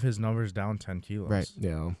 taking all of his numbers down 10 kilos. Right.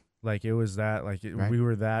 Yeah. Like it was that like Right. we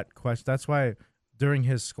were that question. That's why during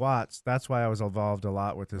his squats, that's why I was involved a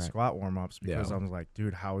lot with his Right. squat warm ups because Yeah. I was like,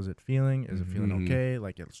 dude, how is it feeling? Is it feeling Mhm. okay?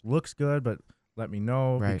 Like it looks good, but let me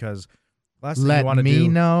know Right. because last thing you Let want to me do.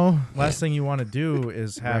 know. Last thing you want to do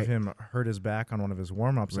is have Right. him hurt his back on one of his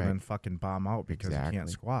warm ups Right. and then fucking bomb out because he can't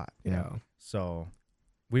Exactly. squat. Yeah. So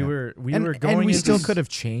we Yeah. were we and, were going. and we into still s- could have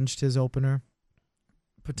changed his opener. right?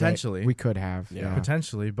 potentially We could have. Yeah.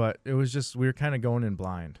 potentially, but it was just we were kind of going in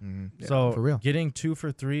blind. Mhm. Yeah, So for real. getting 2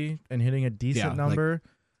 for 3 and hitting a decent Yeah, like- number,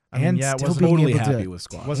 I And mean, yeah, it still wasn't being totally able to happy with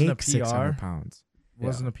squats. wasn't a Take 600 PR. pounds.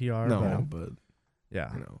 wasn't a PR. No, but but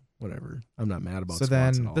yeah, you know, whatever. I'm not mad about So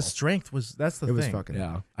squats then at all. the strength was that's the It was thing. fucking.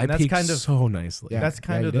 yeah. I And that's peaked kind of- so nicely. Yeah. That's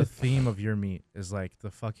kind you of the did. theme of your meet is like the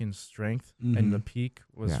fucking strength and the Mhm. peak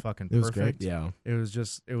was Yeah, fucking it was great. perfect. Yeah. It was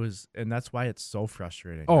just and that's why it's so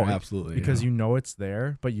frustrating. Oh, right? absolutely. Because yeah. you know it's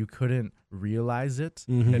there, but you couldn't realize it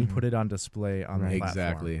Mhm. and put it on display on the platform.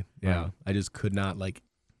 Exactly. Yeah. Right. I just could not like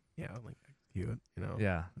execute it, you know.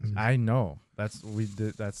 Yeah, Mhm. I know. That's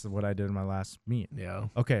what I did in my last meet. Yeah.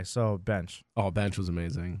 Okay, so bench, Oh, bench was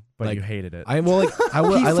amazing. but like you hated it. I He was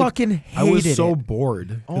fucking I was hated so it.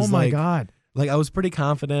 bored. Oh 'cause, my like, god. Like I was pretty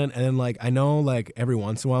confident, and then like I know like every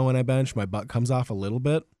once in a while when I bench, my butt comes off a little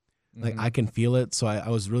bit. Like Mhm. I can feel it, so I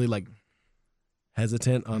was really like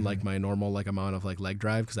hesitant on Mhm. like my normal like amount of like leg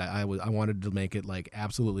drive because I wanted to make it like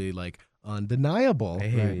absolutely like undeniable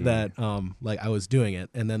Hey. that like I was doing it.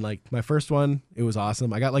 And then like my first one, it was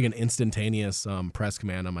awesome. I got like an instantaneous press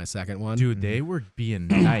command on my second one. Dude, they were being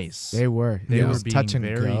nice. They were. They It were was being touch and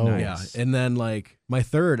very go. nice. Yeah, and then like my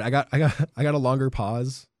third, I got a longer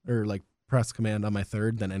pause or like press command on my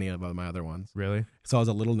third than any of my other ones. Really? So I was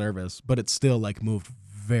a little nervous, but it still like moved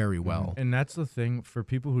very well. And that's the thing for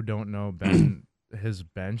people who don't know, Ben, his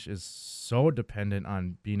bench is so dependent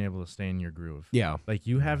on being able to stay in your groove. Yeah, Like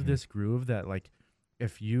you have Mhm. this groove that like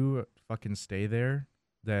if you fucking stay there,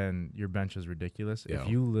 then your bench is ridiculous. Yeah. If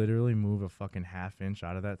you literally move a fucking half inch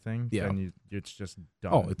out of that thing, Yeah. then it's just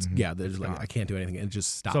done. oh, it's Mhm. yeah. There's It's like gone. I can't do anything. It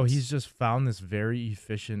just stops. So he's just found this very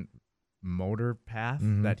efficient motor path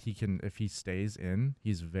that he can, if he stays in,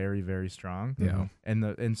 he's very, very strong. Yeah.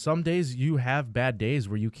 And some days you have bad days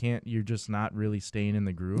where you're just not really staying in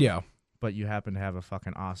the groove. Yeah. But you happen to have a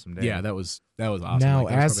fucking awesome day. Yeah, that was awesome. Now,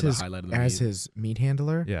 Like, that was as probably his the highlight of the as meet. his meat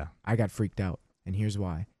handler, Yeah. I got freaked out, and here's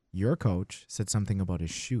why. Your coach said something about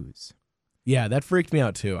his shoes. Yeah, that freaked me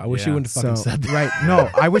out too. I wish he Yeah. wouldn't have fucking said that. Right? No,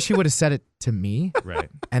 I wish he would have said it to me, Right.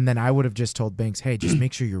 and then I would have just told Banks, "Hey, just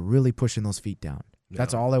make sure you're really pushing those feet down."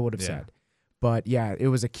 That's Yeah. all I would have Yeah. said. But yeah, it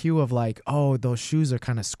was a cue of like, oh, those shoes are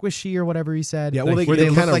kind of squishy or whatever he said. Yeah, well, where they they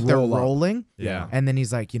look kinda like they're roll up. rolling. Yeah. And then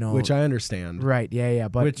he's like, Which I understand. right, yeah.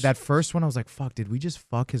 But Which- that first one, I was like, fuck, did we just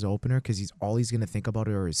fuck his opener? Because he's gonna think about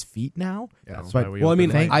it are his feet now. That's But- why we Well, I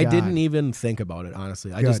mean, open Thank I God. didn't even think about it,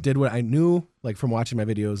 honestly. I just Good. did what I knew, like, from watching my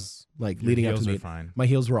videos, like, Your leading up heels to are me. fine. My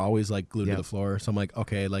heels were always, like, glued Yep. to the floor. So I'm like,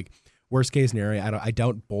 okay, like, worst case scenario, I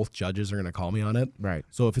doubt both judges are going to call me on it. Right.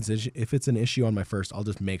 So if it's an issue on my first, I'll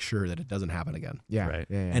just make sure that it doesn't happen again. Yeah. Right.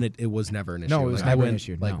 Yeah. And it was never an issue. No, it was Like, never I an went,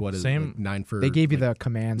 issue, Like, no. what is Same- it? Like 9 for. they gave you like, the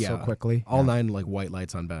command so yeah. quickly. all Yeah. 9, like, white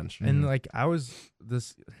lights on bench. And like I was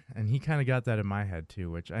this, and he kind of got that in my head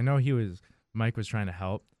too, which I know Mike was trying to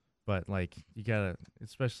help, but like you gotta,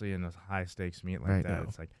 especially in a high stakes meet like Right. that, No.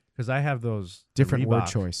 it's like because I have those Different word Reebok-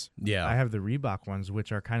 choice. Yeah. I have the Reebok ones,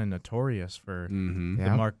 which are kind of notorious for Mm-hmm. Yeah.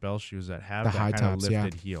 the Mark Bell shoes that have The that high kind of tops, yeah.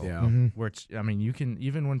 lifted heel. Yeah. Mhm. Which I mean, you can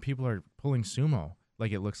even when people are pulling sumo,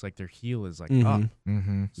 like it looks like their heel is like Mhm. up.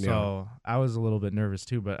 Mm-hmm. So I was a little bit nervous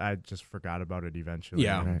too, but I just forgot about it eventually.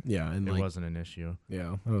 Yeah. Right. Yeah. And It like, wasn't an issue.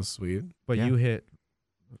 yeah, that was sweet. But Yeah. you hit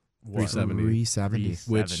what? 370. 370.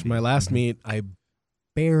 370. Which my last Mhm. meet, I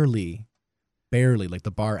barely, like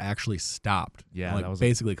the bar actually stopped. Yeah, like that was a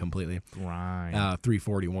basically completely. grind.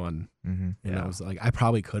 341, Mm-hmm. and Yeah. I was like, I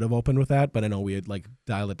probably could have opened with that, but I know we had like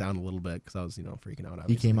dialed it down a little bit because I was, freaking out. He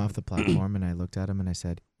Obviously. came off the platform, and I looked at him, and I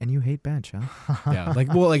said, "And you hate bench, huh?" Yeah, like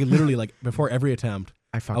literally, like before every attempt,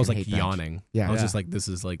 I fucking I was like hate bench. yawning. Yeah. I was Yeah. just like, this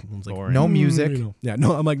is like, I was like, Boring. No music. Yeah,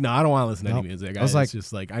 no, I'm like, no, I don't want to listen to Nope. any music. I was It's like-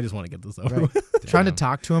 just like, I just want to get this over. Right. with. Trying to Damn.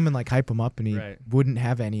 talk to him and like hype him up, and he Right. wouldn't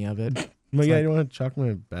have any of it. I'm like, It's yeah, like- you want to chalk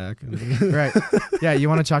my back? Right. Yeah, you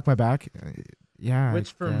want to chalk my back? Yeah. I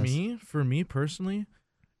Which for guess. me personally,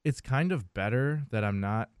 it's kind of better that I'm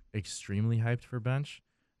not extremely hyped for bench,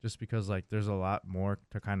 just because like there's a lot more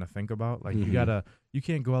to kind of think about. Like Mhm. you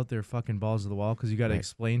can't go out there fucking balls to the wall because you got to Right.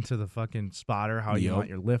 explain to the fucking spotter how you Yep. want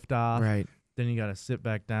your lift off. Right. Then you got to sit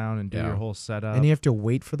back down and do Yeah. your whole setup. And you have to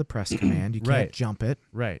wait for the press command. You can't Right. jump it.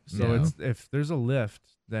 right. So Yeah. it's if there's a lift,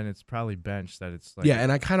 then it's probably bench that it's like Yeah, and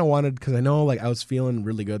I kind of wanted, because I know like I was feeling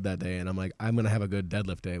really good that day, and I'm like, I'm gonna have a good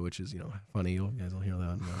deadlift day, which is funny. You guys will hear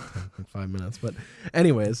that in like 5 minutes, but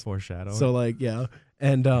anyways, foreshadow. so like yeah,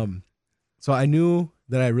 and so I knew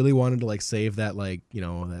that I really wanted to like save that like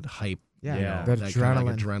that hype, Yeah. Yeah. That that kinda,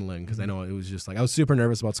 like, adrenaline. adrenaline, because I know it was just like I was super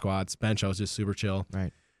nervous about squats, bench I was just super chill,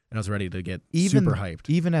 Right. and I was ready to get Even super hyped.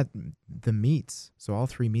 Even at the meets, so all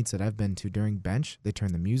 3 meets that I've been to during bench, they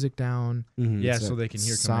turn the music down. Mhm. yeah, it's so a they can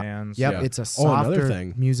hear so- commands. Yep, Yeah. it's a Oh, another softer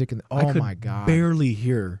thing. music. And I oh could my god, barely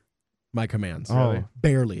hear my commands. Oh, Really?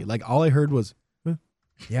 Barely. Like all I heard was,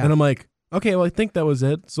 yeah. and I'm like, okay, well I think that was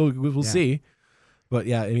it. So we'll Yeah. see. But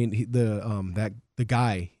yeah, I mean the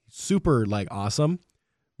guy super like awesome,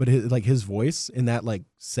 but his voice in that like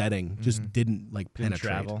setting just Mhm. didn't like Didn't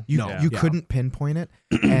penetrate. travel. You No, Yeah. you yeah. couldn't pinpoint it,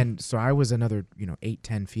 and so I was another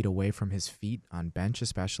 8-10 feet away from his feet on bench,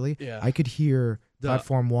 especially. Yeah. I could hear The-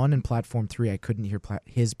 platform 1 and platform 3. I couldn't hear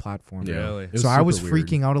his platform. Yeah. Really? It So I was super weird.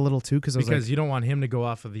 freaking out a little too because I was Because like, you don't want him to go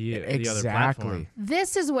off of the other exactly. platform.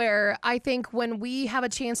 This is where I think when we have a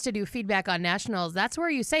chance to do feedback on nationals, that's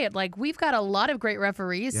where you say it. Like, we've got a lot of great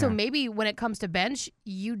referees, so Yeah. maybe when it comes to bench,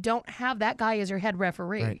 you don't have that guy as your head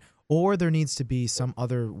referee. Right. Or there needs to be some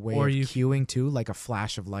other way Or of you- cueing too, like a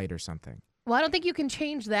flash of light or something. Well, I don't think you can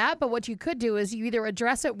change that, but what you could do is you either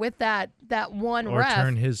address it with that one Or ref.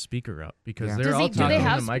 turn his speaker up because Yeah. they're Does all he- do talking they into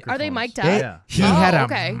have- microphones. are they mic'd up? Yeah. He Oh, had a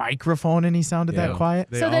okay. microphone and he sounded Yeah. that quiet.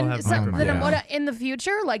 They So all then, have so, microphones. then Yeah. what in the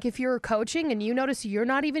future, like if you're coaching and you notice you're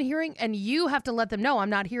not even hearing, and you have to let them know I'm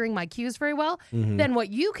not hearing my cues very well, Mhm. then what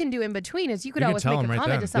you can do in between is you could You can always tell make a them right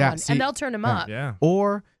comment to then. Yeah, someone, see- and they'll turn them yeah. up. Yeah.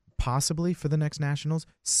 Or possibly for the next nationals,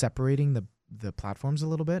 separating the platforms a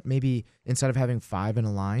little bit. Maybe instead of having 5 in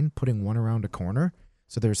a line, putting 1 around a corner.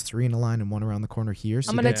 So there's 3 in a line and 1 around the corner here. So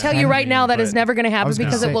I'm you going to get tell 10. you right now that is but- never going to happen was gonna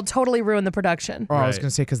because it say- will totally ruin the production Oh, I was Right. going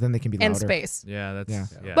to say because then they can be louder. and space. Yeah, that's Yeah.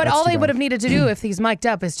 yeah. But That's all too they would bad. have needed to do if he's mic'd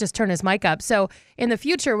up is just turn his mic up. So in the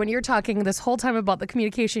future, when you're talking this whole time about the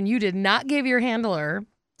communication, you did not give your handler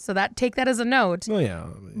So take that as a note. Well, yeah.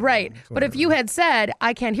 Right. But if you had said,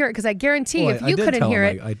 I can't hear it, because I guarantee Well, if I you did couldn't tell hear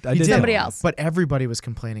him, it, I did somebody tell him. else. But everybody was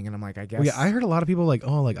complaining, and I'm like, I guess. Well, yeah, I heard a lot of people like,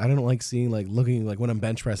 oh, like I don't like seeing like looking like when I'm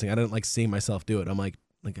bench pressing, I don't like seeing myself do it. I'm like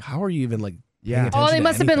how are you even like? Yeah. paying Oh, they attention to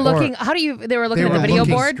must have been anything? looking. They were looking They at the were video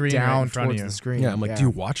looking board. Screen right down in front of towards you. the screen. Yeah, I'm like, do you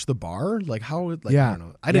watch the bar? Like how? Like, I don't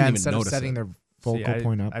know. I didn't even instead notice of setting it. their focal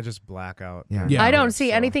point up. I just black out. Yeah. Yeah. I don't right, see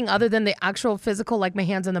so- anything other than the actual physical, like my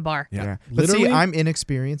hands in the bar. Yeah, But see, literally. I'm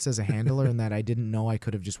inexperienced as a handler in that I didn't know I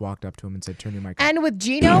could have just walked up to him and said, "Turn your mic on." And with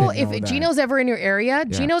Gino, I didn't know if that. Gino's ever in your area,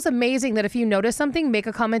 Yeah. Gino's amazing that if you notice something, make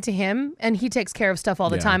a comment to him, and he takes care of stuff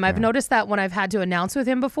all the Yeah, time. I've yeah. noticed that when I've had to announce with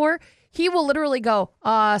him before, he will literally go,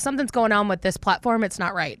 something's going on with this platform. It's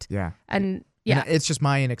not right. Yeah. And yeah. And it's just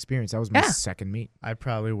my inexperience. That was my Yeah. second meet. I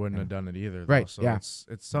probably wouldn't have done it either. Right, Though, so yeah. It's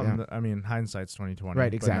something. Yeah. That, I mean, hindsight's 20/20.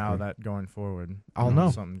 Right, But now exactly. that going forward, I'll it's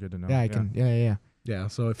know. something good to know. Yeah, I can. Yeah. Yeah,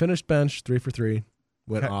 so I finished bench 3 for 3.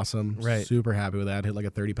 Went Okay. awesome. Right. Super happy with that. Hit like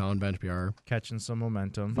a 30-pound bench PR. Catching some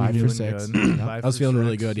momentum. 5 for feeling 6. good. Yep. 5 I was for feeling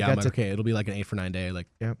really 6. good. Yeah, got I'm like, to- okay, it'll be like an 8 for 9 day. Like,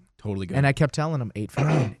 Yep. totally good. And I kept telling him 8 for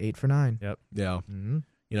 9, 8 for 9. Yep. yeah. Mm-hmm.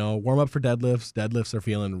 You know, warm up for deadlifts. Deadlifts are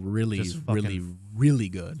feeling really, Just fucking really, really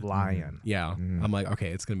good. Flying. Yeah. Mhm. I'm like,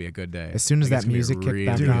 okay, it's going to be a good day. As soon as Like, it's that gonna be a music kicked really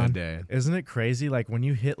back good on. day. Isn't it crazy? Like when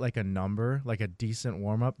you hit like a number, like a decent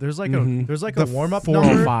warm up. There's like Mhm. a there's like The a warm up number.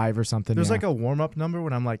 405 or something. There's yeah. like a warm up number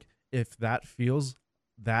when I'm like, if that feels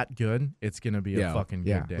that good, it's gonna be Yeah. a fucking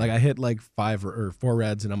Yeah. good day. Like I hit like 5 or 4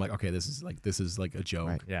 reds, and I'm like, okay, this is like a joke.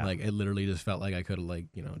 Right. Yeah. Like it literally just felt like I could have like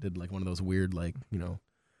did like one of those weird like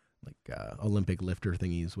Olympic lifter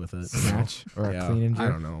thingies with it. snatch or Yeah, a clean and I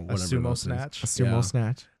jerk. don't know. a Whatever sumo those things. snatch. A sumo Yeah.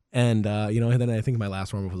 snatch. And and then I think my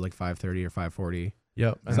last warm up was like 5:30 or 5:40.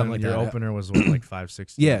 Yep. And Something then like your that. opener was what, like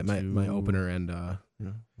 560. Yeah, my opener and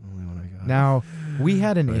only one I got. Now, we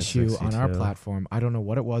had an Right, issue on our 62. platform. I don't know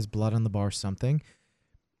what it was, blood on the bar, something.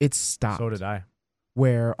 It stopped. So did I.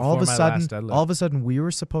 Where all of a Before my last sudden, deadlift. we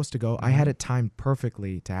were supposed to go. I had it timed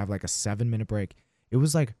perfectly to have like a 7-minute break. It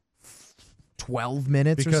was like 12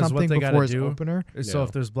 minutes Because or what something they gotta before his do- opener. So Yeah.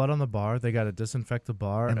 if there's blood on the bar, they got to disinfect the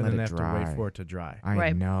bar And and, let then they it have to dry. wait for it to dry. I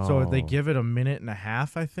Right. know. So they give it a minute and a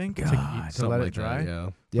half, I think, to Something let like it dry. That, yeah.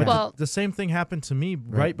 Yeah. But Well- the same thing happened to me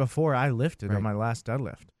right before I lifted Right. on my last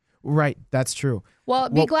deadlift. Right. That's true. Well,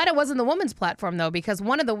 be Well- glad it wasn't the women's platform, though, because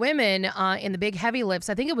one of the women in the big heavy lifts,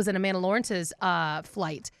 I think it was in Amanda Lawrence's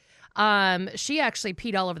flight, she actually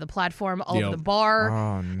peed all over the platform, all over Yep. the bar.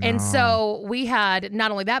 Oh, no. And so we had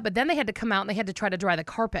not only that, but then they had to come out and they had to try to dry the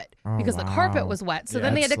carpet Oh, because the carpet wow. was wet. So Yeah,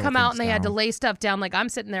 then they that had to come slowed out and they had to things lay stuff down. Like I'm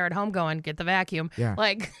sitting there at home going, get the vacuum. Yeah.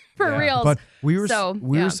 Like for Yeah. real. But we were So,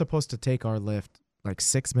 we yeah. were supposed to take our lift like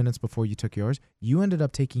 6 minutes before you took yours. You ended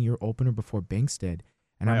up taking your opener before Banks did.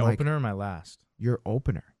 And My I'm like, opener or my last? your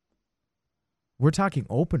opener. We're talking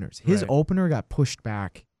openers. His Right. opener got pushed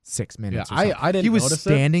back 6 minutes. Yeah, or something. I didn't He was notice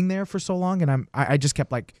standing there for so long, and I just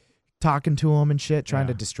kept like talking to him and shit, trying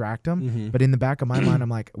to Yeah. distract him. Mhm. But in the back of my mind, I'm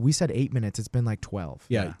like, we said 8 minutes. It's been like 12.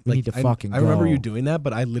 Yeah, we like, need to I, fucking I remember you go. doing that,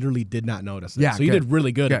 but I literally did not notice it. Yeah, so you good. did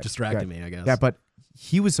really good at Good, distracting good. me, I guess. Yeah, but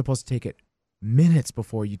he was supposed to take it minutes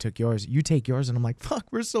before you took yours. You take yours, and I'm like, fuck,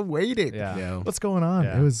 we're still waiting. Yeah. yeah. What's going on?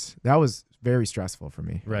 Yeah. That was very stressful for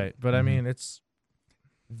me. Right. But I Mhm. mean, it's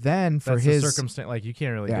Then for that's his the circumstance. Like you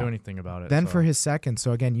can't really Yeah. do anything about it. then so. for his second.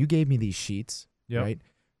 So again, you gave me these sheets, Yep. right?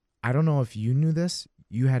 I don't know if you knew this.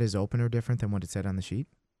 You had his opener different than what it said on the sheet.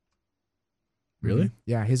 Really? Mhm.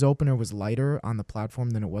 Yeah, his opener was lighter on the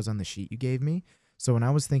platform than it was on the sheet you gave me. So when I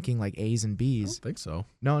was thinking like A's and I B's, don't think so.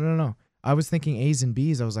 no. I was thinking A's and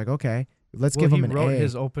B's. I was like, okay, let's Well, give he him an wrote A.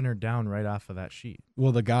 his opener down right off of that sheet.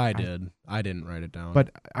 Well, the guy did. I didn't write it down.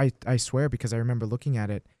 But I swear, because I remember looking at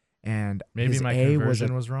it, and Maybe his my A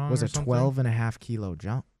conversion was wrong. was or a something. 12.5 kilo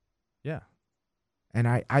jump. Yeah. And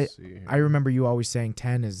I Let's see here. I remember you always saying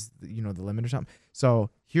 10 is the limit or something.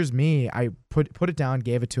 So here's me. I put it down,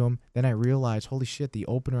 gave it to him. Then I realized, holy shit, the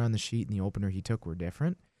opener on the sheet and the opener he took were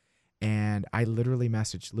different. And I literally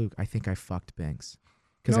messaged Luke, I think I fucked Banks.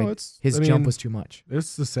 Because No, it's- his I jump mean, was too much.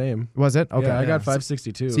 It's the same. Was it? Okay. Yeah, I got So-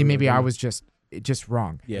 562. See, maybe I mean, was just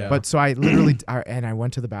wrong. Yeah. But so I literally, and I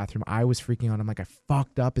went to the bathroom. I was freaking out. I'm like, I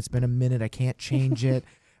fucked up. It's been a minute. I can't change it.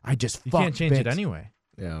 I just You fucked can't change it Banks. anyway.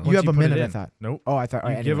 Yeah. You Once have a put it minute, I in. thought. Nope. Oh, I thought. You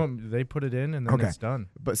anyway. give them. They put it in, and then Okay. it's done.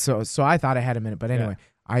 But so I thought I had a minute. But Yeah. anyway,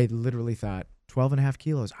 I literally thought 12.5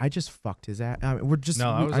 kilos. I just fucked his ass. I mean, we're just. No,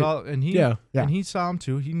 I was all, and he, Yeah. Yeah. and he saw him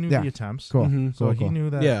too. He knew Yeah. the attempts. Cool. Mhm. So Cool, he cool. knew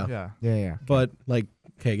that. Yeah. Yeah. Yeah. But like,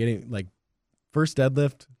 okay, getting like first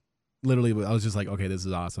deadlift, literally, I was just like, okay, this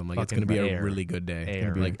is awesome. Like, it's Fucking gonna be a air. really good day. It's Air.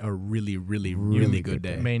 gonna be like a really, really, Really really good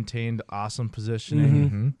good day. Maintained awesome positioning.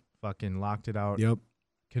 Mm-hmm. Fucking locked it out. Yep.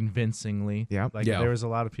 convincingly. Yep. Like Yeah. there was a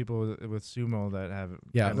lot of people with sumo that have.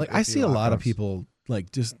 Yeah, kind of like I iffy see a lot of lockouts. people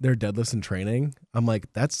like just their deadlifts in training. I'm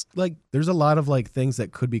like, that's like, there's a lot of like things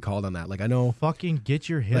that could be called on that. Like I know, Fucking get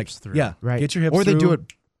your like, hips through. yeah, Right. get your hips or they through. do it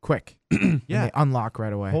quick. And Yeah. they unlock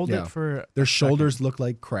right away. Hold Yeah. it for Their a shoulders second. look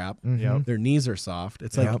like crap. Mhm. Yep. Their knees are soft.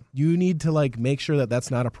 It's Yep. like you need to like make sure that that's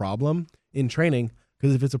not a problem in training,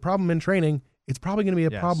 because if it's a problem in training, it's probably going to be a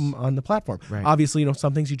Yes. problem on the platform. Right. Obviously,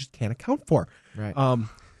 some things you just can't account for. Right.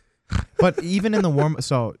 But even in the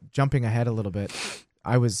so jumping ahead a little bit,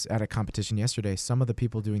 I was at a competition yesterday. Some of the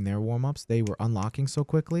people doing their warm-ups, they were unlocking so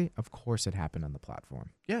quickly. Of course it happened on the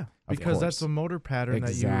platform. Yeah, Of because that's course. a motor pattern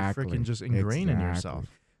Exactly. that you freaking just ingrain in Exactly. yourself.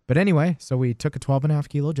 But anyway, so we took a 12.5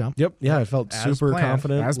 kilo jump. yep, yeah, I felt As super planned.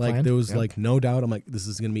 confident. As Like planned. there was Yep. like no doubt. I'm like, this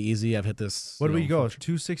is going to be easy. I've hit this. What do you we know, go?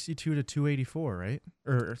 262 to 284, right?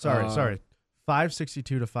 Or sorry,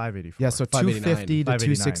 562 to 584. Yeah, so 589. 250 to 589.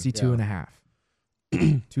 262 Yeah. and a half.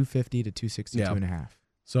 250 to 262 Yeah. and a half.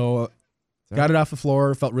 So got it off the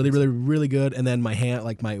floor. Felt really, really, really good. And then my hand,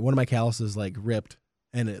 like one of my calluses, like ripped,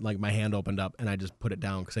 and it like my hand opened up, and I just put it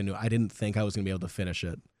down because I didn't think I was gonna be able to finish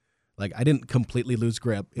it. Like I didn't completely lose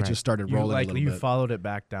grip. It Right. just started you, rolling like a little you bit. followed it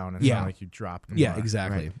back down. It's Yeah. not like you dropped. Yeah, more.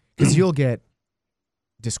 exactly. Because you'll get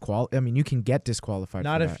I mean, you can get disqualified.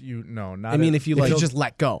 Not for if that. you no. Not I mean, if you If like, you just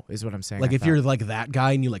let go, is what I'm saying. like I if thought. you're like that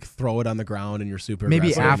guy and you like throw it on the ground and you're super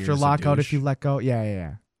maybe aggressive and after you're just a lockout, if douche. you let go.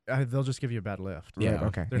 Yeah. they'll just give you a bad lift. Yeah. Right,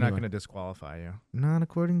 okay. They're not Anyway. going to disqualify you. Not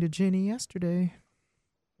according to Ginny yesterday.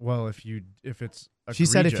 Well, if it's She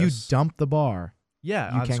said if you egregious- dump the bar,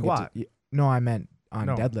 yeah, you on can squat. get. No, I meant on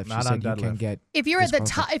No, deadlift. She not said on you can deadlift. get. If you're at the top,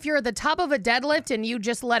 Disqualified. if you're at the top of a deadlift and you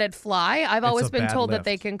just let it fly, I've It's always a been bad told that lift.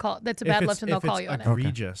 they can call that's a If bad it's- lift and they'll if call it's you on it.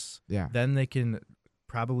 egregious, Yeah. then they can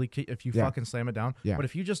probably if you Yeah. fucking slam it down. Yeah. But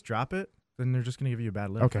if you just drop it, then they're just going to give you a bad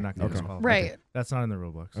lift. Okay, They're not going to okay. disqualify. Right. That's not in the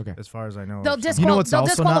rule books. Okay. As far as I know. They'll, of some- You know what's they'll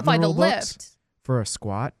also not in the disqualify the rule books? lift. For a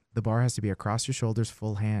squat, the bar has to be across your shoulders,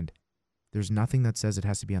 full hand. There's nothing that says it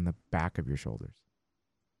has to be on the back of your shoulders.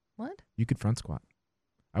 What? You could front squat.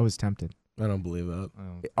 I was tempted. I don't believe that.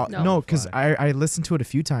 Oh, No. No, because Fly. I listened to it a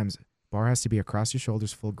few times. Bar has to be across your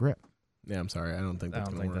shoulders, full grip. Yeah, I'm sorry. I don't think I that's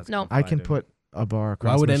don't gonna think work. that's No. gonna I fly, can dude. put a bar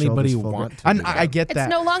across would my anybody shoulders, full want grip. to I, do I that? get It's that.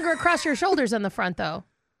 no longer across your shoulders in the front though.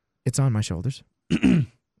 It's on my shoulders.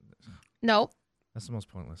 No. That's the most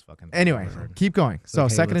pointless fucking thing Anyway, I've ever heard. keep going. So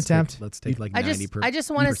Okay, second let's attempt. Let's take like I 90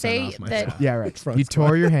 just want to 90% say off my that shot. Yeah, right. Front You squat.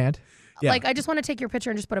 tore your hand. Yeah. like I just want to take your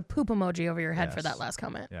picture and just put a poop emoji over your head for Yes. that last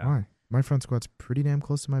comment. Yeah, Why? My front squat's pretty damn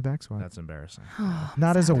close to my back squat. that's embarrassing.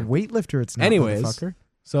 Not as a weightlifter, it's not. Anyways, motherfucker.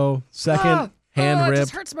 So second hand it just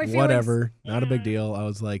ripped, hurts my feelings. whatever, not a big deal. I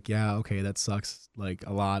was like, yeah, okay, that sucks like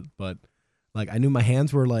a lot, but like I knew my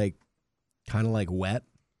hands were like kind of like wet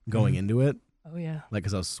going Mhm. into it, Oh yeah. like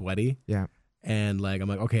because I was sweaty. Yeah. And like I'm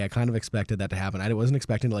like, okay, I kind of expected that to happen. I wasn't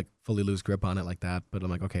expecting to like fully lose grip on it like that, but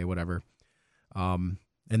I'm like, okay, whatever.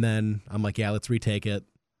 And then I'm like, yeah, let's retake it.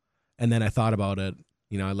 And then I thought about it.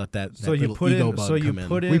 You know, I let that So you little put ego in. bug So you come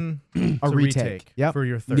put in. in A to retake. Yep. for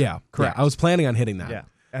your third. Yeah, Correct. Yeah, I was planning on hitting that. Yeah.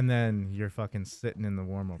 And then you're fucking sitting in the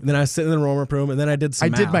warm up. And then I was sitting in the warm-up room, and then I did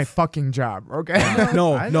some I did my math. fucking job. Okay.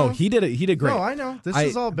 no, I no, know. he did it. He did great. No, I know. This I-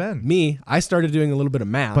 has all been. Me, I started doing a little bit of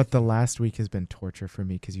math. But the last week has been torture for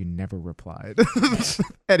me because you never replied.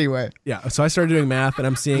 Anyway, yeah, so I started doing math, and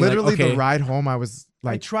I'm seeing literally like, okay, the ride home, I was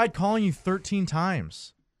I like, tried calling you 13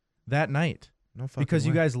 times that night no fucking because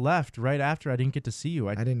you way. guys left right after. I didn't get to see you.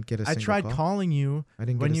 I didn't get a I single tried call. calling you I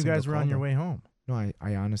didn't get when a you single guys were call, on your though. way home No,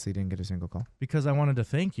 I honestly didn't get a single call. because I wanted to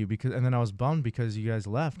thank you and then I was bummed because you guys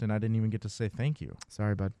left and I didn't even get to say thank you.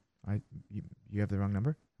 Sorry, bud. You have the wrong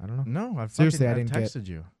number? I don't know. No, I Seriously, I fucking didn't get- texted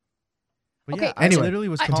you. But Okay, yeah, I anyway, literally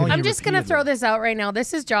was I- calling I'm you just gonna throw repeatedly. this out right now.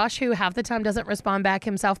 This is Josh, who half the time doesn't respond back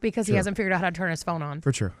himself because he True. hasn't figured out how to turn his phone on.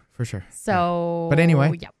 For sure. Yeah. So, But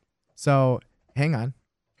anyway. yeah. So hang on.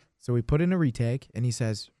 So we put in a retake, and he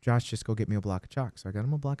says, "Josh, just go get me a block of chalk." So I got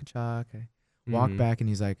him a block of chalk. I walk Mhm. back, and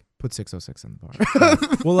he's like, "Put 606 on the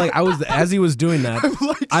bar." Well, like I was as he was doing that, I'm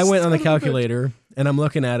like, I went on the "Son of a bitch." calculator and I'm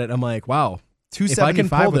looking at it. I'm like, wow, 275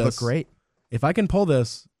 pull would look this- great. if I can pull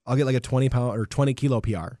this, I'll get like a 20 pound or 20 kilo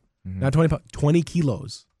PR. Mhm. Not 20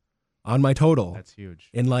 kilos on my total That's huge.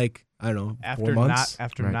 in like I don't know After 4 months.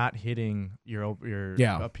 Right. not hitting your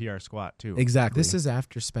Yeah. PR squat too. Exactly. This is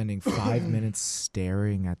after spending 5 minutes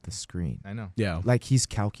staring at the screen. I know. yeah. Like he's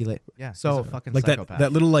calculating. Yeah. So, he's a fucking Like psychopath.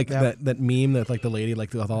 that little like Yep. that meme that like the lady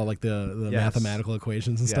like with all like the Yes. mathematical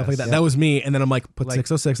equations and stuff like that. Yes. That was me. And then I'm like, put Like-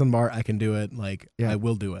 606 on the bar. I can do it. Like Yeah. I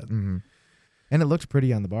will do it. Mm-hmm. And it looked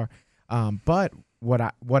pretty on the bar. But what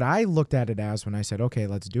I looked at it as when I said, okay,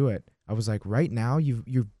 let's do it, I was like, right now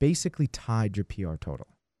you've basically tied your PR total.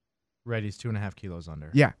 Right, he's 2.5 kilos under.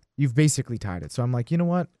 Yeah, you've basically tied it. So I'm like, you know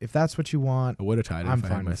what? If that's what you want, I would have tied it I'm if I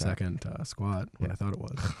fine had my with that. second squat when Yeah. I thought it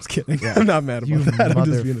was. I was kidding. Yeah. I'm not mad you about that. I'm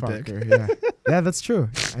just being a dick. motherfucker. Yeah, that's true.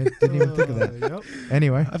 I didn't even think of that. Yep.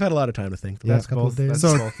 Anyway, I've had a lot of time to think the Yeah, last couple of days. That's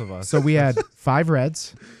So- both of us. so we had 5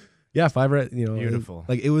 reds. Yeah, 5 red. You know, Beautiful.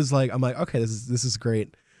 Like it was like I'm like, okay, this is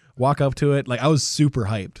great. Walk up to it, like I was super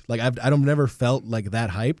hyped. Like I don't never felt like that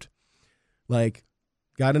hyped. Like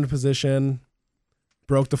got into position,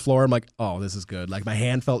 broke the floor. I'm like, oh, this is good. Like my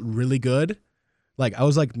hand felt really good. Like I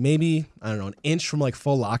was like maybe I don't know an inch from like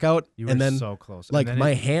full lockout, You were and then so close. And like then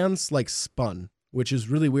my it- hands like spun, which is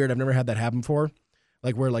really weird. I've never had that happen before.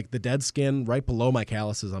 Like where like the dead skin right below my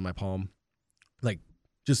calluses on my palm, like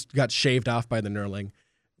just got shaved off by the knurling.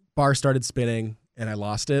 Bar started spinning and I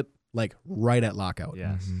lost it like right at lockout.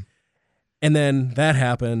 Yes. Mhm. And then that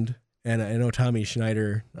happened, and I know Tommy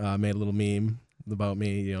Schneider made a little meme about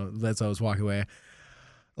me. You know, as I was walking away,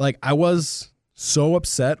 like I was so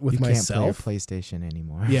upset with You myself. can't play a PlayStation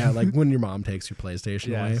anymore. Yeah, like when your mom takes your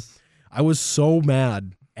PlayStation away. Yes. I was so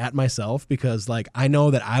mad at myself because like I know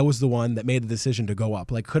that I was the one that made the decision to go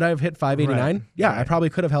up. Like could I have hit 589? Right, Yeah, I right. probably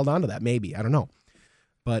could have held on to that maybe. I don't know.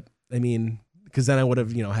 But I mean, because then I would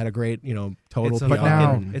have, you know, had a great, you know, total It's a PR. But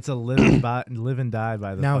now- fucking, it's a live and die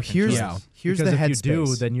by the Now fucking here's choice. here's because the if you do,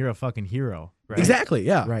 headspace. then you're a fucking hero. Right? Exactly,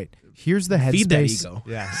 yeah. Right. Here's the Feed that headspace. ego.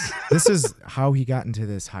 Yes. This is how he got into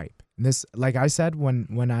this hype. And this, like I said,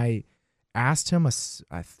 when I asked him a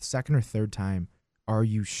second or third time, "Are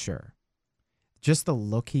you sure?" Just the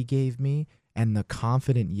look he gave me and the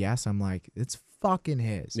confident yes, I'm like, it's fucking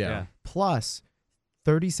his. Yeah. Plus,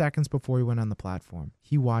 30 seconds before he went on the platform,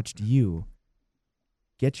 he watched you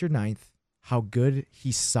get your 9th, how good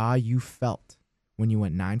he saw you felt when you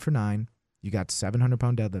went 9 for 9. You got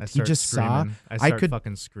 700-pound deadlift. I He start just saw screaming. I start could-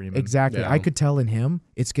 fucking screaming. exactly. Yeah. I could tell in him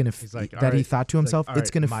it's gonna He's like, that "All he right." thought to He's like, himself, "All it's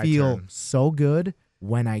right, gonna my feel turn." so good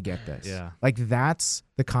when I get this. Yeah. Like that's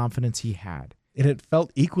the confidence he had. And it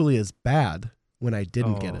felt equally as bad when I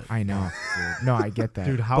didn't get Oh, it. I know. Dude. No, I get that.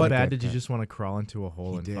 Dude, how But- bad did you just want to crawl into a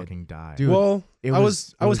hole He and did. fucking die? Dude, well, it I was-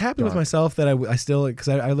 was it was happy with dark. myself that I still because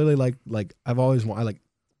I literally like I've always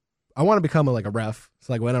I want to become a ref.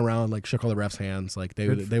 So like went around like shook all the refs' hands. Like they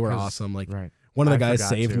Good they were 'cause- awesome. Like right. one of the I guys forgot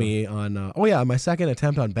saved to. me on my second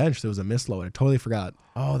attempt on bench there was a misload. I totally forgot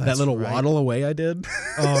Oh, that little right. waddle away I did.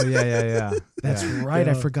 Oh yeah. That's Yeah. right.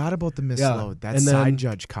 I Yeah. forgot about the misload. That And then- side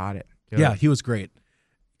judge caught it. Good. Yeah, he was great.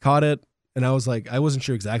 Caught it, and I was like, I wasn't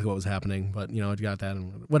sure exactly what was happening, but you know, I got that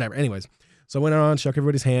and whatever. Anyways, so I went around, shook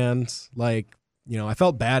everybody's hands. Like, you know, I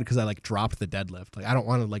felt bad because I like dropped the deadlift. Like, I don't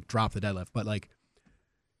want to like drop the deadlift, but like,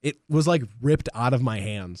 it was like ripped out of my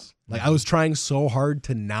hands. Like, I was trying so hard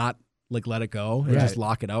to not like let it go and Right. just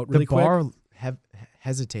lock it out really the bar quick.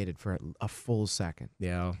 hesitated for a full second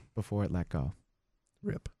Yeah, before it let go.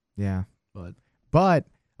 rip. Yeah. But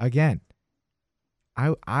again,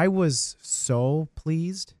 I was so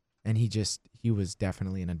pleased, and he was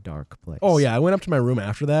definitely in a dark place. oh yeah, I went up to my room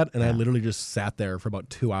after that, and I Yeah. literally just sat there for about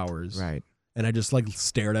 2 hours. Right. And I just like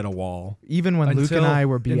stared at a wall. Even when Luke and I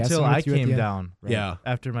were BSing until with I you at came the end. down. Right. Yeah.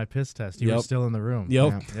 After my piss test, you were Yep. still in the room.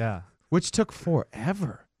 Yep. Yeah. Yeah. Which took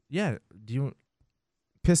forever. Yeah. Do you?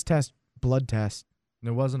 Piss test, blood test. It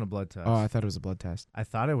wasn't a blood test. Oh, I thought it was a blood test. I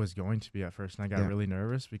thought it was going to be at first, and I got Yeah. really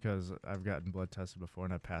nervous because I've gotten blood tested before,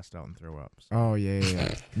 and I passed out and threw up. So. Oh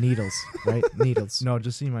yeah. Needles, right? Needles. No,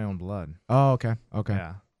 just seeing my own blood. Oh, okay.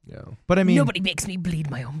 Yeah. Yeah. But I mean, Nobody makes me bleed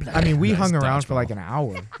my own blood. I mean, we Nice hung around for dodgeball. like an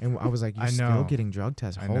hour, and I was like, "You're I still know. getting drug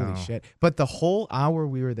tests? I Holy know. shit!" But the whole hour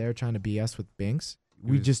we were there trying to BS with Binks,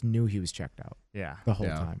 we was- just knew he was checked out Yeah. the whole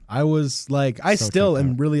Yeah. time. I was like, I So still checked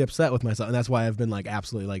am out. really upset with myself, and that's why I've been like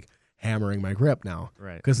absolutely like hammering my grip now,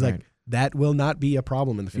 Right. because like Right. that will not be a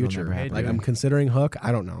problem in the It'll future. never happen Like again. I'm considering hook.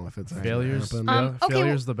 I don't know if it's actually Failures. gonna happen. Okay,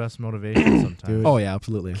 Failure's the best motivation sometimes. Dude. Oh yeah,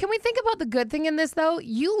 absolutely. Can we think about the good thing in this though?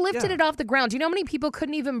 You lifted Yeah. it off the ground. Do you know how many people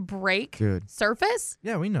couldn't even break Dude, surface?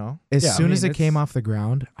 Yeah, we know. as Yeah, I soon mean, as it came it's- off the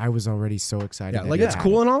ground, I was already so excited. Yeah, that like it it's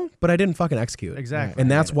happened. cool and all, but I didn't fucking execute. Exactly. And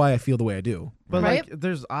that's why I feel the way I do. But Right? like,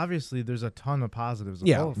 there's a ton of positives. To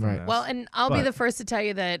Yeah, pull from right. this. Well, and I'll be But- the first to tell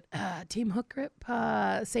you that Team Hook Grip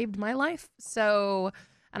saved my life. So,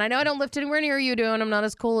 and I know I don't lift anywhere near you do, and I'm not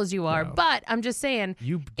as cool as you are, No. but I'm just saying,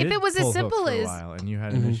 you if did it was as pull hook simple for a as- while, and you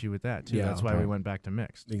had an Mhm. issue with that too. Yeah, That's why we okay. went back to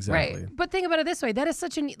mixed. Exactly. right. But think about it this way: that is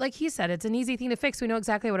such an, like he said, it's an easy thing to fix. We know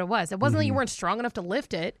exactly what it was. It wasn't that you weren't strong enough to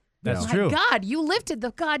lift it. That's My true. God, you lifted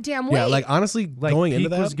the goddamn weight. Yeah, like honestly, Like going peak into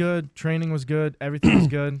that, was good, training was good, everything was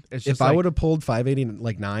good. It's just if I like, would have pulled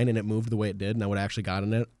 589 and it moved the way it did, and I would have actually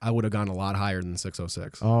gotten it, I would have gone a lot higher than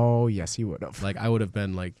 606. Oh yes, he would have. Like I would have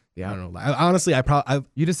been like, Yeah. I don't know. Honestly, I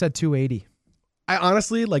You just said 280.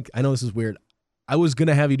 honestly like I know this is weird. I was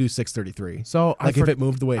gonna have you do 633. So Like if it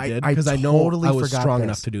moved the way it did, because I know totally I was forgot strong this.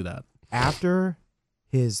 enough to do that. After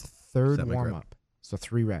his third Semi-grip. warm up, so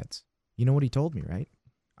 3 reds. You know what he told me, right?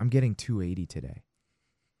 I'm getting 280 today.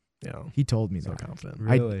 Yeah, He told me so that. confident.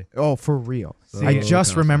 Really? Oh, for real. So I just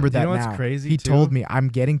confident. remembered You that know what's now. crazy, He too? told me I'm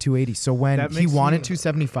getting 280. So when That he makes wanted me-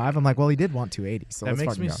 275, I'm like, well, he did want 280. So That let's makes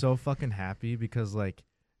fucking me go. so fucking happy because like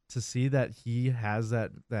to see that he has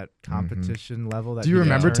that competition level. That Do you he can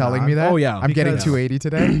remember turn telling on. me that? Oh, yeah. I'm getting Because- 280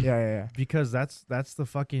 today. Yeah. Because that's the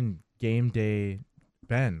fucking game day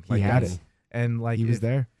Ben. He Like had that's it. and like He was if-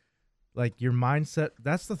 there. Like your mindset.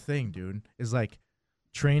 That's the thing, dude. Is like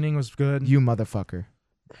training was good. You motherfucker.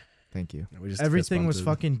 Thank you. We just Everything was fist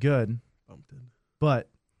fucking good, bumped it. but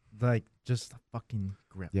like just the fucking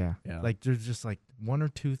grip. Yeah. Yeah. Like there's just like 1 or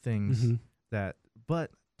 2 things Mhm. that.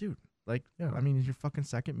 But dude, like Yeah. I mean, it's your fucking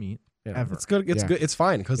second meet. Yeah. ever. It's good. It's Yeah. good. It's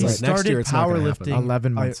fine because He like next started year it's not gonna happen. powerlifting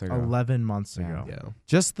 11 months ago. 11 months Yeah. ago. Yeah.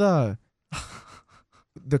 Just the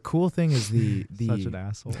cool thing is the Such an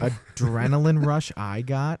asshole. adrenaline rush I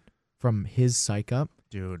got from his psych up.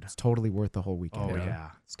 Dude. It's totally worth the whole weekend. Oh Yeah. yeah.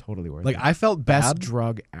 It's totally worth Like it. I felt Best bad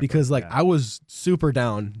drug ever. because like Yeah. I was super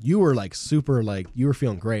down. You were like super like you were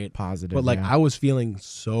feeling great, positive. but like yeah. I was feeling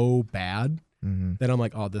so bad Mhm. that I'm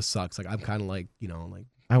like, oh, this sucks. Like I'm kind of like like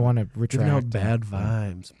I want to giving out retract. bad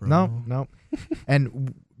Yeah. vibes, bro. No.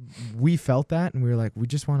 And we felt that, and we were like, we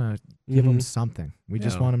just want to give him Mhm. something. We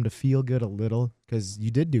just Yeah. want him to feel good a little because you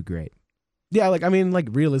did do great. Yeah, like I mean, like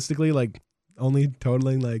realistically, like only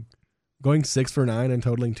totaling like going 6 for 9 and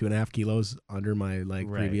totaling 2.5 kilos under my like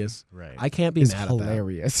Right. previous. Right. I can't be It's mad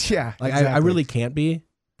hilarious. Yeah. at that. Like I exactly. really can't be,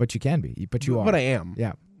 But you can be. But you are. But I am.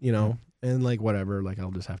 Yeah. You know, and like whatever. Like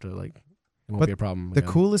I'll just have to like. It won't But be a problem. The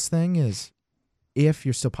again. coolest thing is, if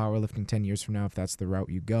you're still powerlifting 10 years from now, if that's the route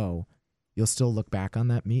you go, you'll still look back on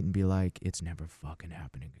that meet and be like, it's never fucking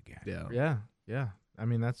happening again. Yeah. Yeah. Yeah. I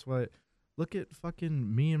mean, that's what. Look at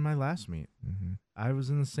fucking me in my last meet. Mm-hmm. I was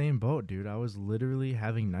in the same boat, dude. I was literally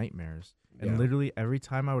having nightmares. And Yeah. literally every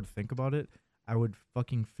time I would think about it, I would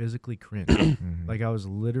fucking physically cringe. Mm-hmm. Like I was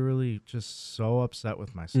literally just so upset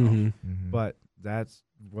with myself. Mhm. But that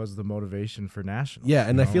was the motivation for nationals. Yeah,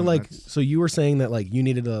 and you I know, feel like that's- so you were saying that like you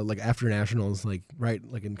needed to like after nationals like right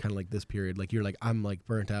like in kind of like this period like you're like I'm like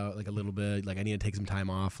burnt out like a little bit like I need to take some time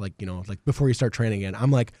off like you know like before you start training again.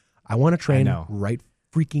 I'm like I want to train know. right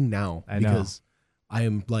freaking now I know. because I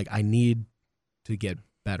am like I need to get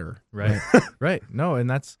better. right, right. No, and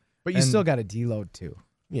that's But you And- still got to deload too.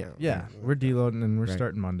 yeah. We're deloading and we're Right.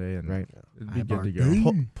 starting Monday, and Right. it'd be High good to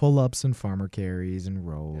bar. go. Pull ups and farmer carries and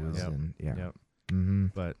rows Yep. and yeah. Yep. Mm-hmm.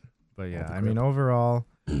 But yeah, the I mean grip. overall,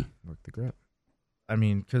 Work the grip. I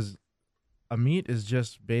mean, because a meet is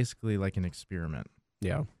just basically like an experiment.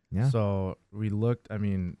 Yeah. Yeah. So we looked. I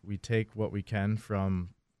mean, we take what we can from,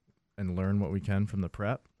 and learn what we can from the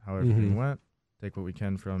prep, how everything Mhm. went. Take what we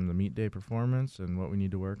can from the meet day performance and what we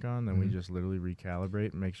need to work on. Then we Mhm. just literally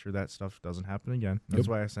recalibrate and make sure that stuff doesn't happen again. That's Yep.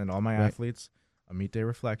 why I send all my Right. athletes a meet day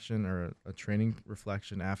reflection or a training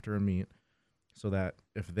reflection after a meet, so that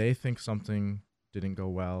if they think something didn't go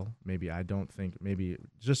well, maybe I don't think, maybe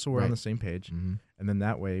just so we're on Right. the same page. Mm-hmm. And then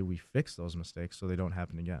that way we fix those mistakes so they don't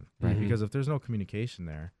happen again. Right. Mhm. Because if there's no communication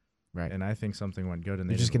there, Right. and I think something went good and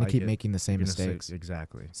they You're just didn't going like to keep it, making the same you're gonna say- mistakes.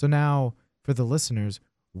 exactly. So now, for the listeners,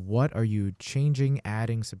 what are you changing,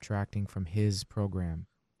 adding, subtracting from his program?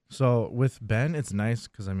 So with Ben, it's nice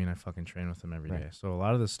because I mean I fucking train with him every day. Right. So a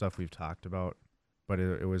lot of the stuff we've talked about, but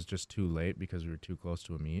it was just too late because we were too close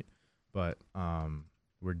to a meet. But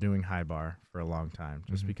we're doing high bar for a long time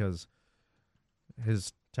just Mhm. because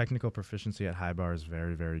his technical proficiency at high bar is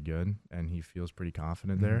very, very good and he feels pretty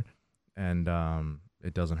confident Mhm. there, and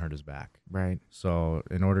it doesn't hurt his back. Right. So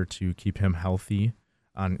in order to keep him healthy,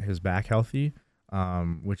 on his back healthy,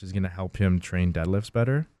 which is going to help him train deadlifts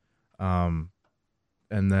better,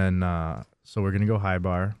 and then so we're going to go high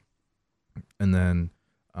bar, and then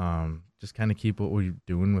just kind of keep what we're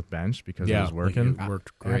doing with bench because it was working. It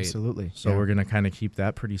worked great. Absolutely. So Yeah. we're gonna kind of keep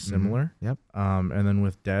that pretty similar. Yep. And then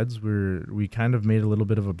with Deads, we kind of made a little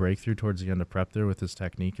bit of a breakthrough towards the end of prep there with his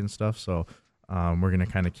technique and stuff. So we're gonna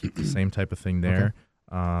kind of keep the same type of thing there.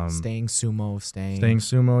 staying sumo, staying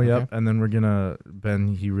Sumo, yep. Okay. And then we're gonna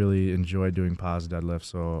he really enjoyed doing pause deadlifts.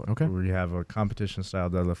 So Okay. we have a competition style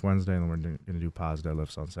deadlift Wednesday, and then we're gonna do pause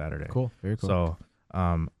deadlifts on Saturday. Cool. Very cool. So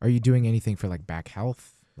are you doing anything for like back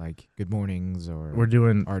health, like good mornings or we're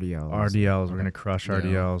doing RDLs? RDLs. We're Okay. gonna crush Yeah.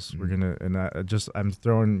 RDLs. We're Mhm.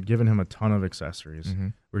 gonna I'm giving him a ton of accessories. Mm-hmm.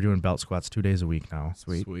 We're doing belt squats 2 days a week now,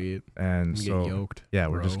 Sweet. Sweet. and Get so yoked. yeah,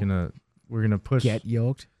 we're just bro. gonna push. Get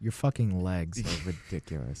yoked. Your fucking legs are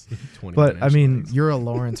ridiculous. 20 But, I inch mean, legs. You're a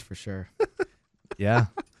Lawrence for sure. Yeah,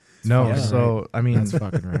 No, fucking so right. I mean, That's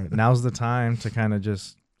fucking right. now's the time to kind of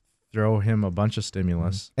just throw him a bunch of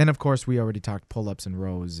stimulus. And of course, we already talked pull-ups and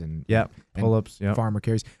rows and Yeah, and pull-ups. Yeah, farmer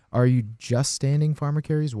carries. Are you just standing farmer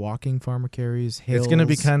carries, walking farmer carries, hills? it's gonna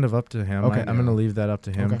be kind of up to him. Okay. I'm gonna leave that up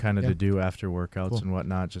to him, Okay, kind of yeah. to do after workouts Cool. and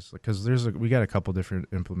whatnot. Just because we got a couple different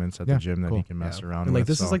implements at Yeah, the gym that cool. he can mess around And like with.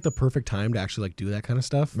 this is so- like the perfect time to actually like do that kind of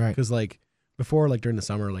stuff, Right. Because like before, like during the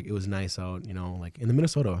summer, like it was nice out. You know, like in the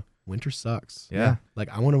Minnesota, winter sucks. yeah, Like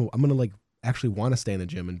I'm gonna like actually want to stay in the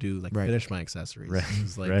gym and do like Right. finish my accessories. right,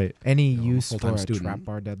 It's like, right. Any you know, use for full-time a student. trap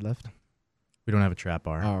bar deadlift? We don't have a trap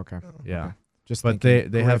bar. Oh, okay. yeah, Okay. Just but thinking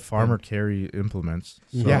they have grip farmer and- carry implements.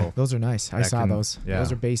 So yeah, those are nice. I that saw can- those. yeah.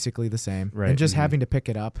 Those are basically the same. Right, And just mhm. having to pick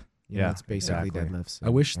it up, you know, Yeah, it's basically exactly. deadlifts. I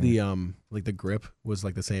wish Yeah. the like the grip was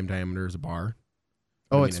like the same diameter as a bar.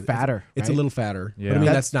 Oh, I mean, it's fatter. It's a right? little fatter. But Yeah. I mean,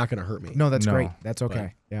 That's- that's not gonna hurt me. No, that's No. great. That's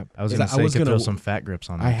okay. Yeah. I was Is gonna that- I say was you could throw gonna- some fat grips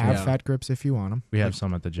on. I there, have Yeah. fat grips if you want them. We have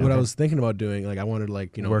some at the gym. What I was thinking about doing, like I wanted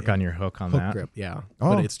like work on your hook on hook that. grip, yeah.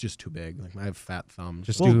 Oh. But it's just too big. Like I have fat thumbs.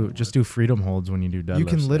 Just Well- do freedom holds when you do deadlifts. You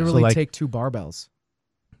can So, literally like, take 2 barbells,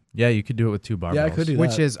 Yeah, you could do it with 2 barbells. Yeah, I could do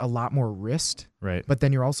which that. is a lot more wrist, Right. but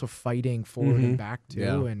then you're also fighting forward and Mhm. back too.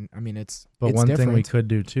 Yeah. And I mean, it's But it's one different. thing we could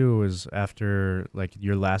do too is after like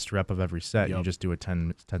your last rep of every set, you Yep. just do a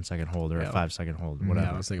 10 second hold or a Yeah. 5 second hold, Mhm. whatever.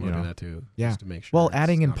 Yeah, I was thinking you about know. doing that too. Yeah. Just to make sure. Well, it's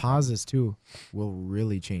adding in not a problem. pauses too will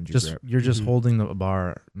really change your Just grip. you're just Mhm. holding the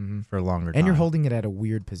bar Mhm. for a longer time. And you're holding it at a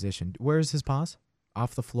weird position. Where's his pause?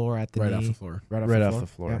 Off the floor at the right knee. off the floor. Right off right the off floor. the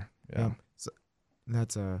floor. Yeah. Yeah. Yeah. So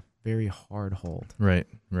that's a very hard hold. Right.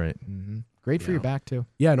 Mm-hmm. Great for Yeah. your back too.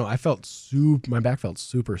 Yeah, no, I felt my back felt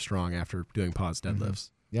super strong after doing pause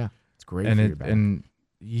deadlifts. It's great And for your it back. and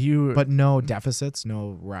you but no deficits,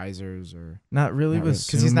 no risers or not really not with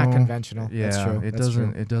because he's not sumo. conventional. Yeah, That's true. it That's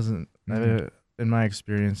doesn't. true. It doesn't. Mhm. In my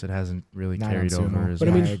experience, it hasn't really Not on carried sumo. over. As But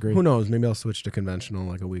I Yeah, mean, I agree. who knows? Maybe I'll switch to conventional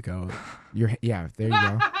like a week out. Yeah, there you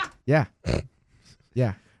go. Yeah.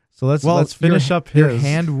 Yeah. so let's Well, finish up his Your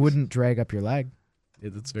hand wouldn't drag up your leg.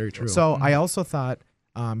 It's very true. So I also thought,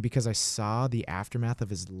 because I saw the aftermath of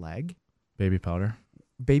his leg, baby powder.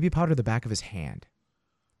 baby powder the back of his hand.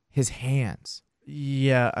 His hands.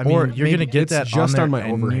 Yeah, I Or mean, you're maybe gonna get it's that just on, on there my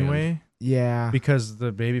overhand. anyway Yeah. because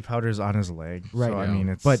the baby powder is on his leg. Right. So, I Yeah. mean,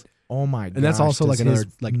 it's But oh my god. and that's also like another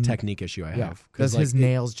like n- technique issue I Yeah. have. Does like, his it-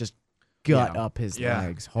 nails just gut Yeah. up his Yeah.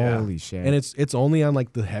 legs? Yeah. Holy shit. and it's only on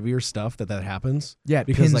like the heavier stuff that happens yeah, it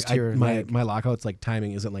because pins like to your my leg. lockouts like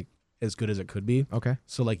timing isn't like as good as it could be. Okay.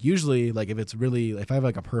 So like usually like if I have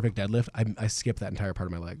like a perfect deadlift, I skip that entire part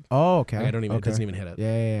of my leg. Oh, okay. Like, I don't even it Okay. doesn't even hit it.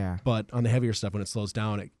 Yeah, yeah, yeah. But on the heavier stuff, when it slows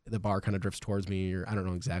down, the bar kind of drifts towards me, or I don't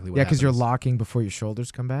know exactly what. Yeah, because you're happens. locking before your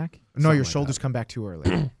shoulders come back. No, Something your like shoulders that. come back too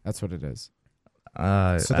early. That's what it is. So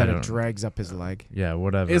I that it don't- drags up his leg. Yeah,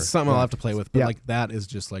 whatever. It's something I'll Yeah. have to play with, but Yeah. like that is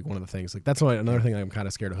just like one of the things. Like that's why another thing I'm kind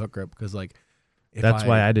of scared of hook grip because like if That's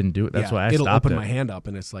why I didn't do it. That's why I it'll stopped open it. my hand up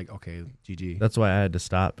and it's like okay, GG. That's why I had to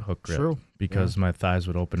stop hook grip. True. Because my thighs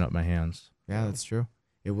would open up my hands. Yeah, that's true.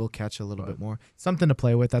 It will catch a little But- bit more. Something to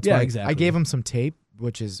play with. That's Yeah, why I exactly. gave him some tape,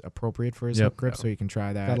 which is appropriate for his Yep. hook grip, Yeah. so you can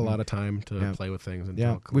try that. Got a and- lot of time to Yeah. play with things. And Yeah,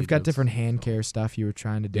 tell we've got collegiates, different hand so. care stuff you were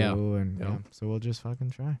trying to do, Yeah. and Yeah. yeah, so we'll just fucking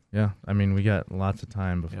try. Yeah, I mean, we got lots of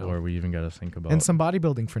time before Yeah. we even got to think about. And some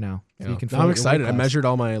bodybuilding for now. If Yeah. you can. No, fill I'm your excited. weight I class. measured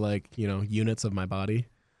all my units of my body.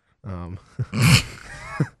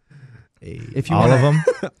 If you all wanna, of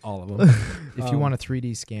them. all of them. If you want a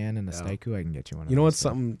 3D scan and a yeah. Staiku, I can get you one. of You know those, what's so.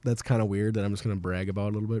 something that's kind of weird that I'm just gonna brag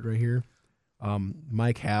about a little bit right here?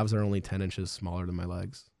 My calves are only 10 inches smaller than my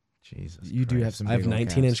legs. Jesus. You do have Christ. some. I have big old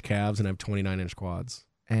 19-inch calves and I have 29-inch quads.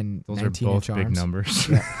 and Those are 19 both inch big arms. numbers.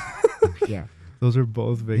 Yeah. Yeah, Those are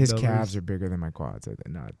both big his numbers. calves are bigger than my quads.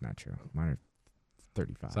 Not true. Mine are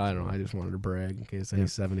 35. So I don't know. I just wanted to brag in case any Yeah.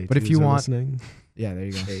 72s But if you are want- listening. Yeah, there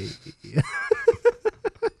you go. Hey,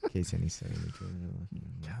 In case any 72.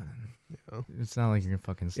 It's not like you're gonna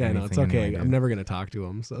fucking say yeah, no, it's anything okay. anyway, I'm dude. never gonna talk to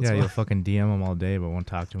them. So that's Yeah, why. you'll fucking DM him all day, but won't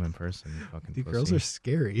talk to him in person. You fucking Dude, pussy. girls are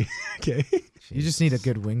scary. Okay. You just need a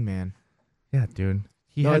good wingman. Yeah, dude.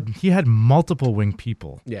 He No, had multiple wing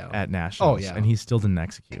people Yeah. at nationals. yeah. And he still didn't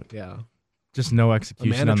execute. Yeah. Just no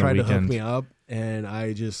execution Amanda on the tried to hook weekend. me up, and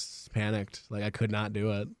I just panicked. Like I could not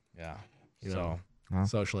do it. Yeah. You So know, Huh?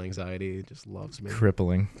 social anxiety just loves me.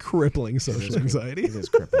 crippling. Crippling social anxiety. It is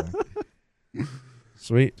crippling.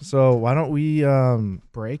 Sweet. So why don't we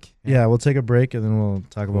Break. yeah, we'll take a break and then we'll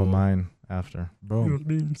talk about Cool. mine after. Boom.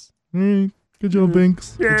 Good job,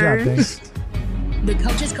 Binks. Good job, thanks. The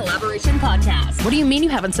Coaches Collaboration Podcast. What do you mean you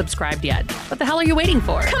haven't subscribed yet? What the hell are you waiting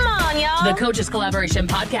for? Come on, y'all. The Coaches Collaboration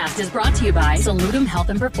Podcast is brought to you by Salutum Health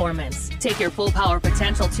and Performance. Take your full power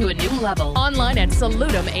potential to a new level. Online at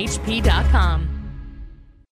salutumhp.com.